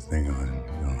 we just think of it,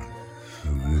 done,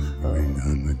 but,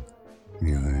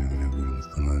 you know, I'm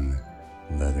still on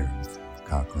the leather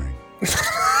cock ring.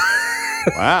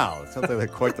 Wow, it sounds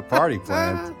like quite the party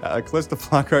planned. Callista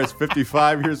Flockhart is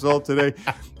 55 years old today.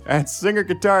 And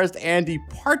singer-guitarist Andy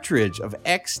Partridge of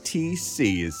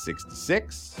XTC is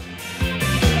 66.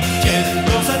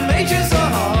 Generals and majors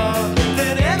are hard,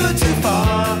 they're never too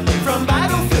far from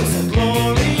battlefields so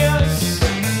glorious.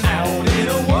 Out in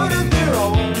a world of their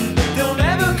own,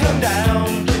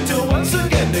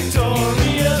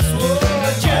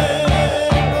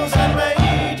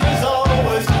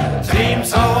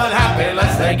 so unhappy,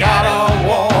 unless they got a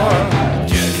war.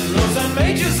 Generals and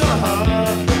majors,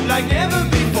 like never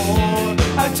before.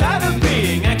 I'm tired of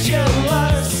being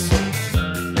actionless.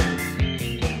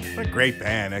 What a great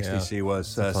band XTC was.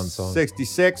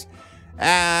 66.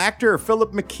 Actor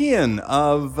Philip McKeon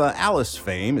of Alice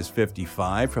fame is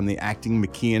 55 from the acting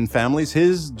McKeon families.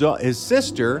 His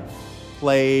sister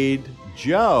played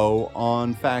Joe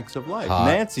on Facts of Life. Hot.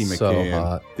 Nancy McKeon, So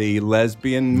hot. the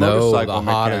lesbian motorcycle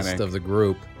the hottest mechanic. of the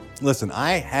group. Listen,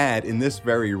 I had in this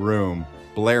very room,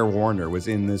 Blair Warner was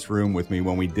in this room with me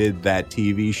when we did that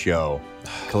TV show,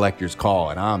 Collector's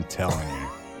Call, and I'm telling you,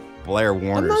 Blair I'm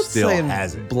Warner not still saying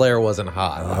has it. Blair wasn't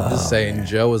hot. I'm just saying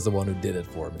Joe was the one who did it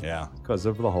for me. Yeah, because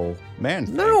of the whole man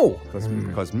thing. No.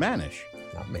 Because mannish.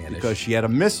 Not mannish. Because she had a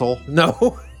missile.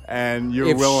 No. And you're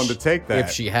If willing she- to take that.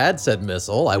 If she had said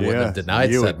missile, I wouldn't have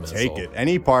denied you said would missile. take it.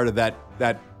 Any part of that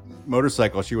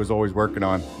motorcycle she was always working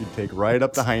on, you'd take right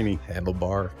up the hiney.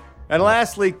 Handlebar. And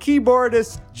lastly,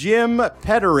 keyboardist Jim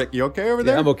Petterick. You okay over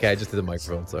there? Yeah, I'm okay. I just did the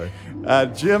microphone. Sorry.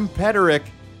 Jim Petterick,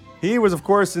 he was, of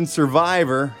course, in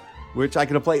Survivor, which I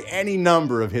could play any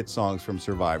number of hit songs from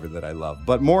Survivor that I love.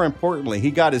 But more importantly,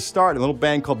 he got his start in a little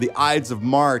band called the Ides of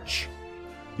March.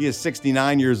 He is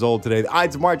 69 years old today. The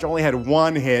Ides of March only had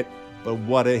one hit, but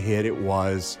what a hit it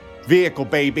was. Vehicle,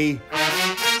 baby.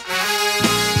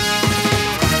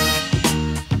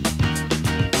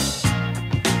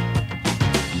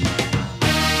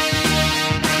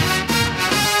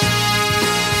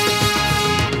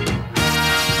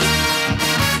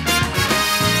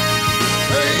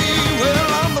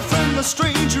 A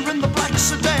stranger in the black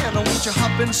sedan, won't you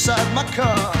hop inside my car?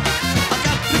 I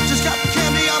got pictures, got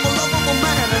candy, I'm a lovable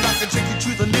man, and I can take you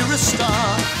to the nearest star.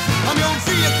 I'm your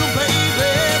vehicle,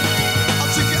 baby. I'll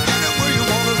take you anywhere you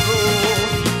wanna go.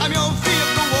 I'm your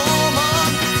vehicle, woman.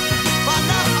 By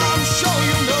now I'm sure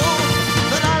you know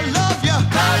that I love you,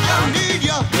 I need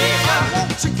you, I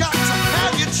want you, got to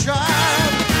have your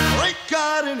child. Great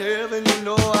God in heaven, you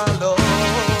know I love you.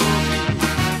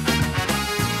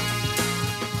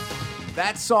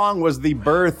 That song was the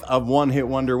birth of One Hit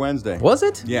Wonder Wednesday. Was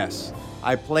it? Yes.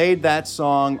 I played that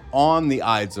song on the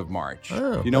Ides of March.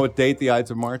 Oh. Do you know what date the Ides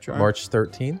of March are? March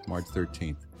 13th? March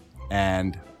 13th.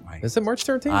 And is it March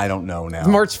 13th? I don't know now. It's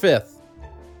March 5th.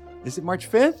 Is it March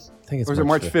 5th? I think it's Or is it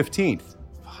March 5th. 15th?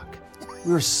 Fuck.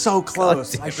 We were so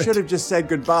close. damn I it. should have just said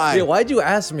goodbye. Yeah, why'd you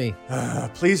ask me?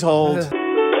 Please hold. Please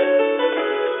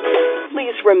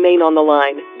remain on the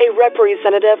line. A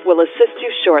representative will assist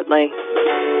you shortly.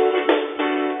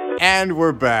 And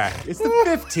we're back. It's the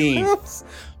 15th.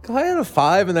 I had a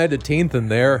 5 and I had a 10th in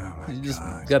there. You just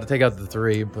got to take out the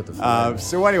 3 and put the 4.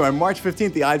 So anyway, March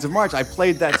 15th, the Ides of March, I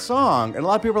played that song. And a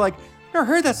lot of people were like, never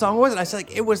heard that song, was it? I said,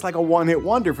 like, it was like a one-hit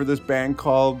wonder for this band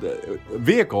called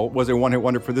Vehicle was a one-hit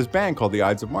wonder for this band called the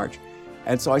Ides of March.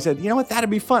 And so I said, you know what,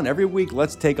 that'd be fun. Every week,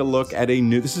 let's take a look at a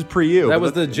new, this is pre-you. That but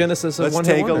was the genesis of let's One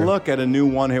Hit take Wonder. a look at a new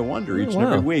one-hit wonder each and wow.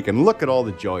 every week. And look at all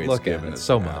the joy it's Look at given it us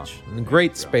so now. much. And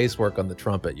great space work on the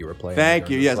trumpet you were playing. Thank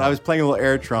you. during Yes, the I was playing a little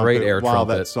air trumpet Great air while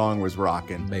that trumpet. song was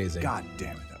rocking. Amazing. God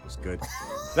damn it, that was good.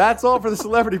 That's all for the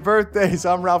celebrity birthdays.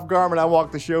 I'm Ralph Garman. I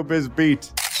walk the showbiz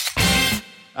beat.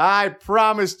 I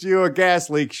promised you a gas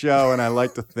leak show, and I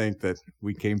like to think that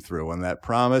we came through on that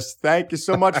promise. Thank you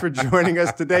so much for joining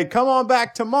us today. Come on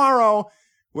back tomorrow,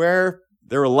 where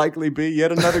there will likely be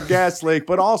yet another gas leak,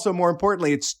 but also, more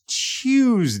importantly, it's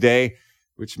Tuesday,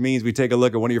 which means we take a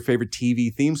look at one of your favorite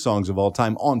TV theme songs of all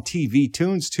time on TV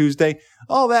Tunes Tuesday.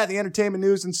 All that, the entertainment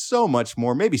news, and so much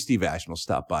more. Maybe Steve Ashton will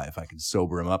stop by if I can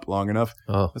sober him up long enough.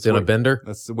 Oh, is he on a bender?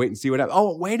 Let's wait and see what happens.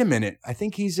 Oh, wait a minute. I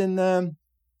think he's in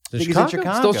Chicago?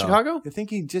 Chicago. Still Chicago? I think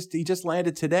he just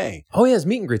landed today. Oh, yeah, his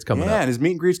meet and greet's coming Yeah, up. and his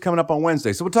meet and greet's coming up on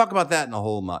Wednesday. So we'll talk about that and a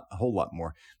whole lot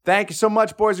more. Thank you so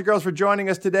much, boys and girls, for joining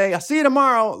us today. I'll see you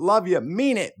tomorrow. Love you.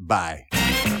 Mean it. Bye.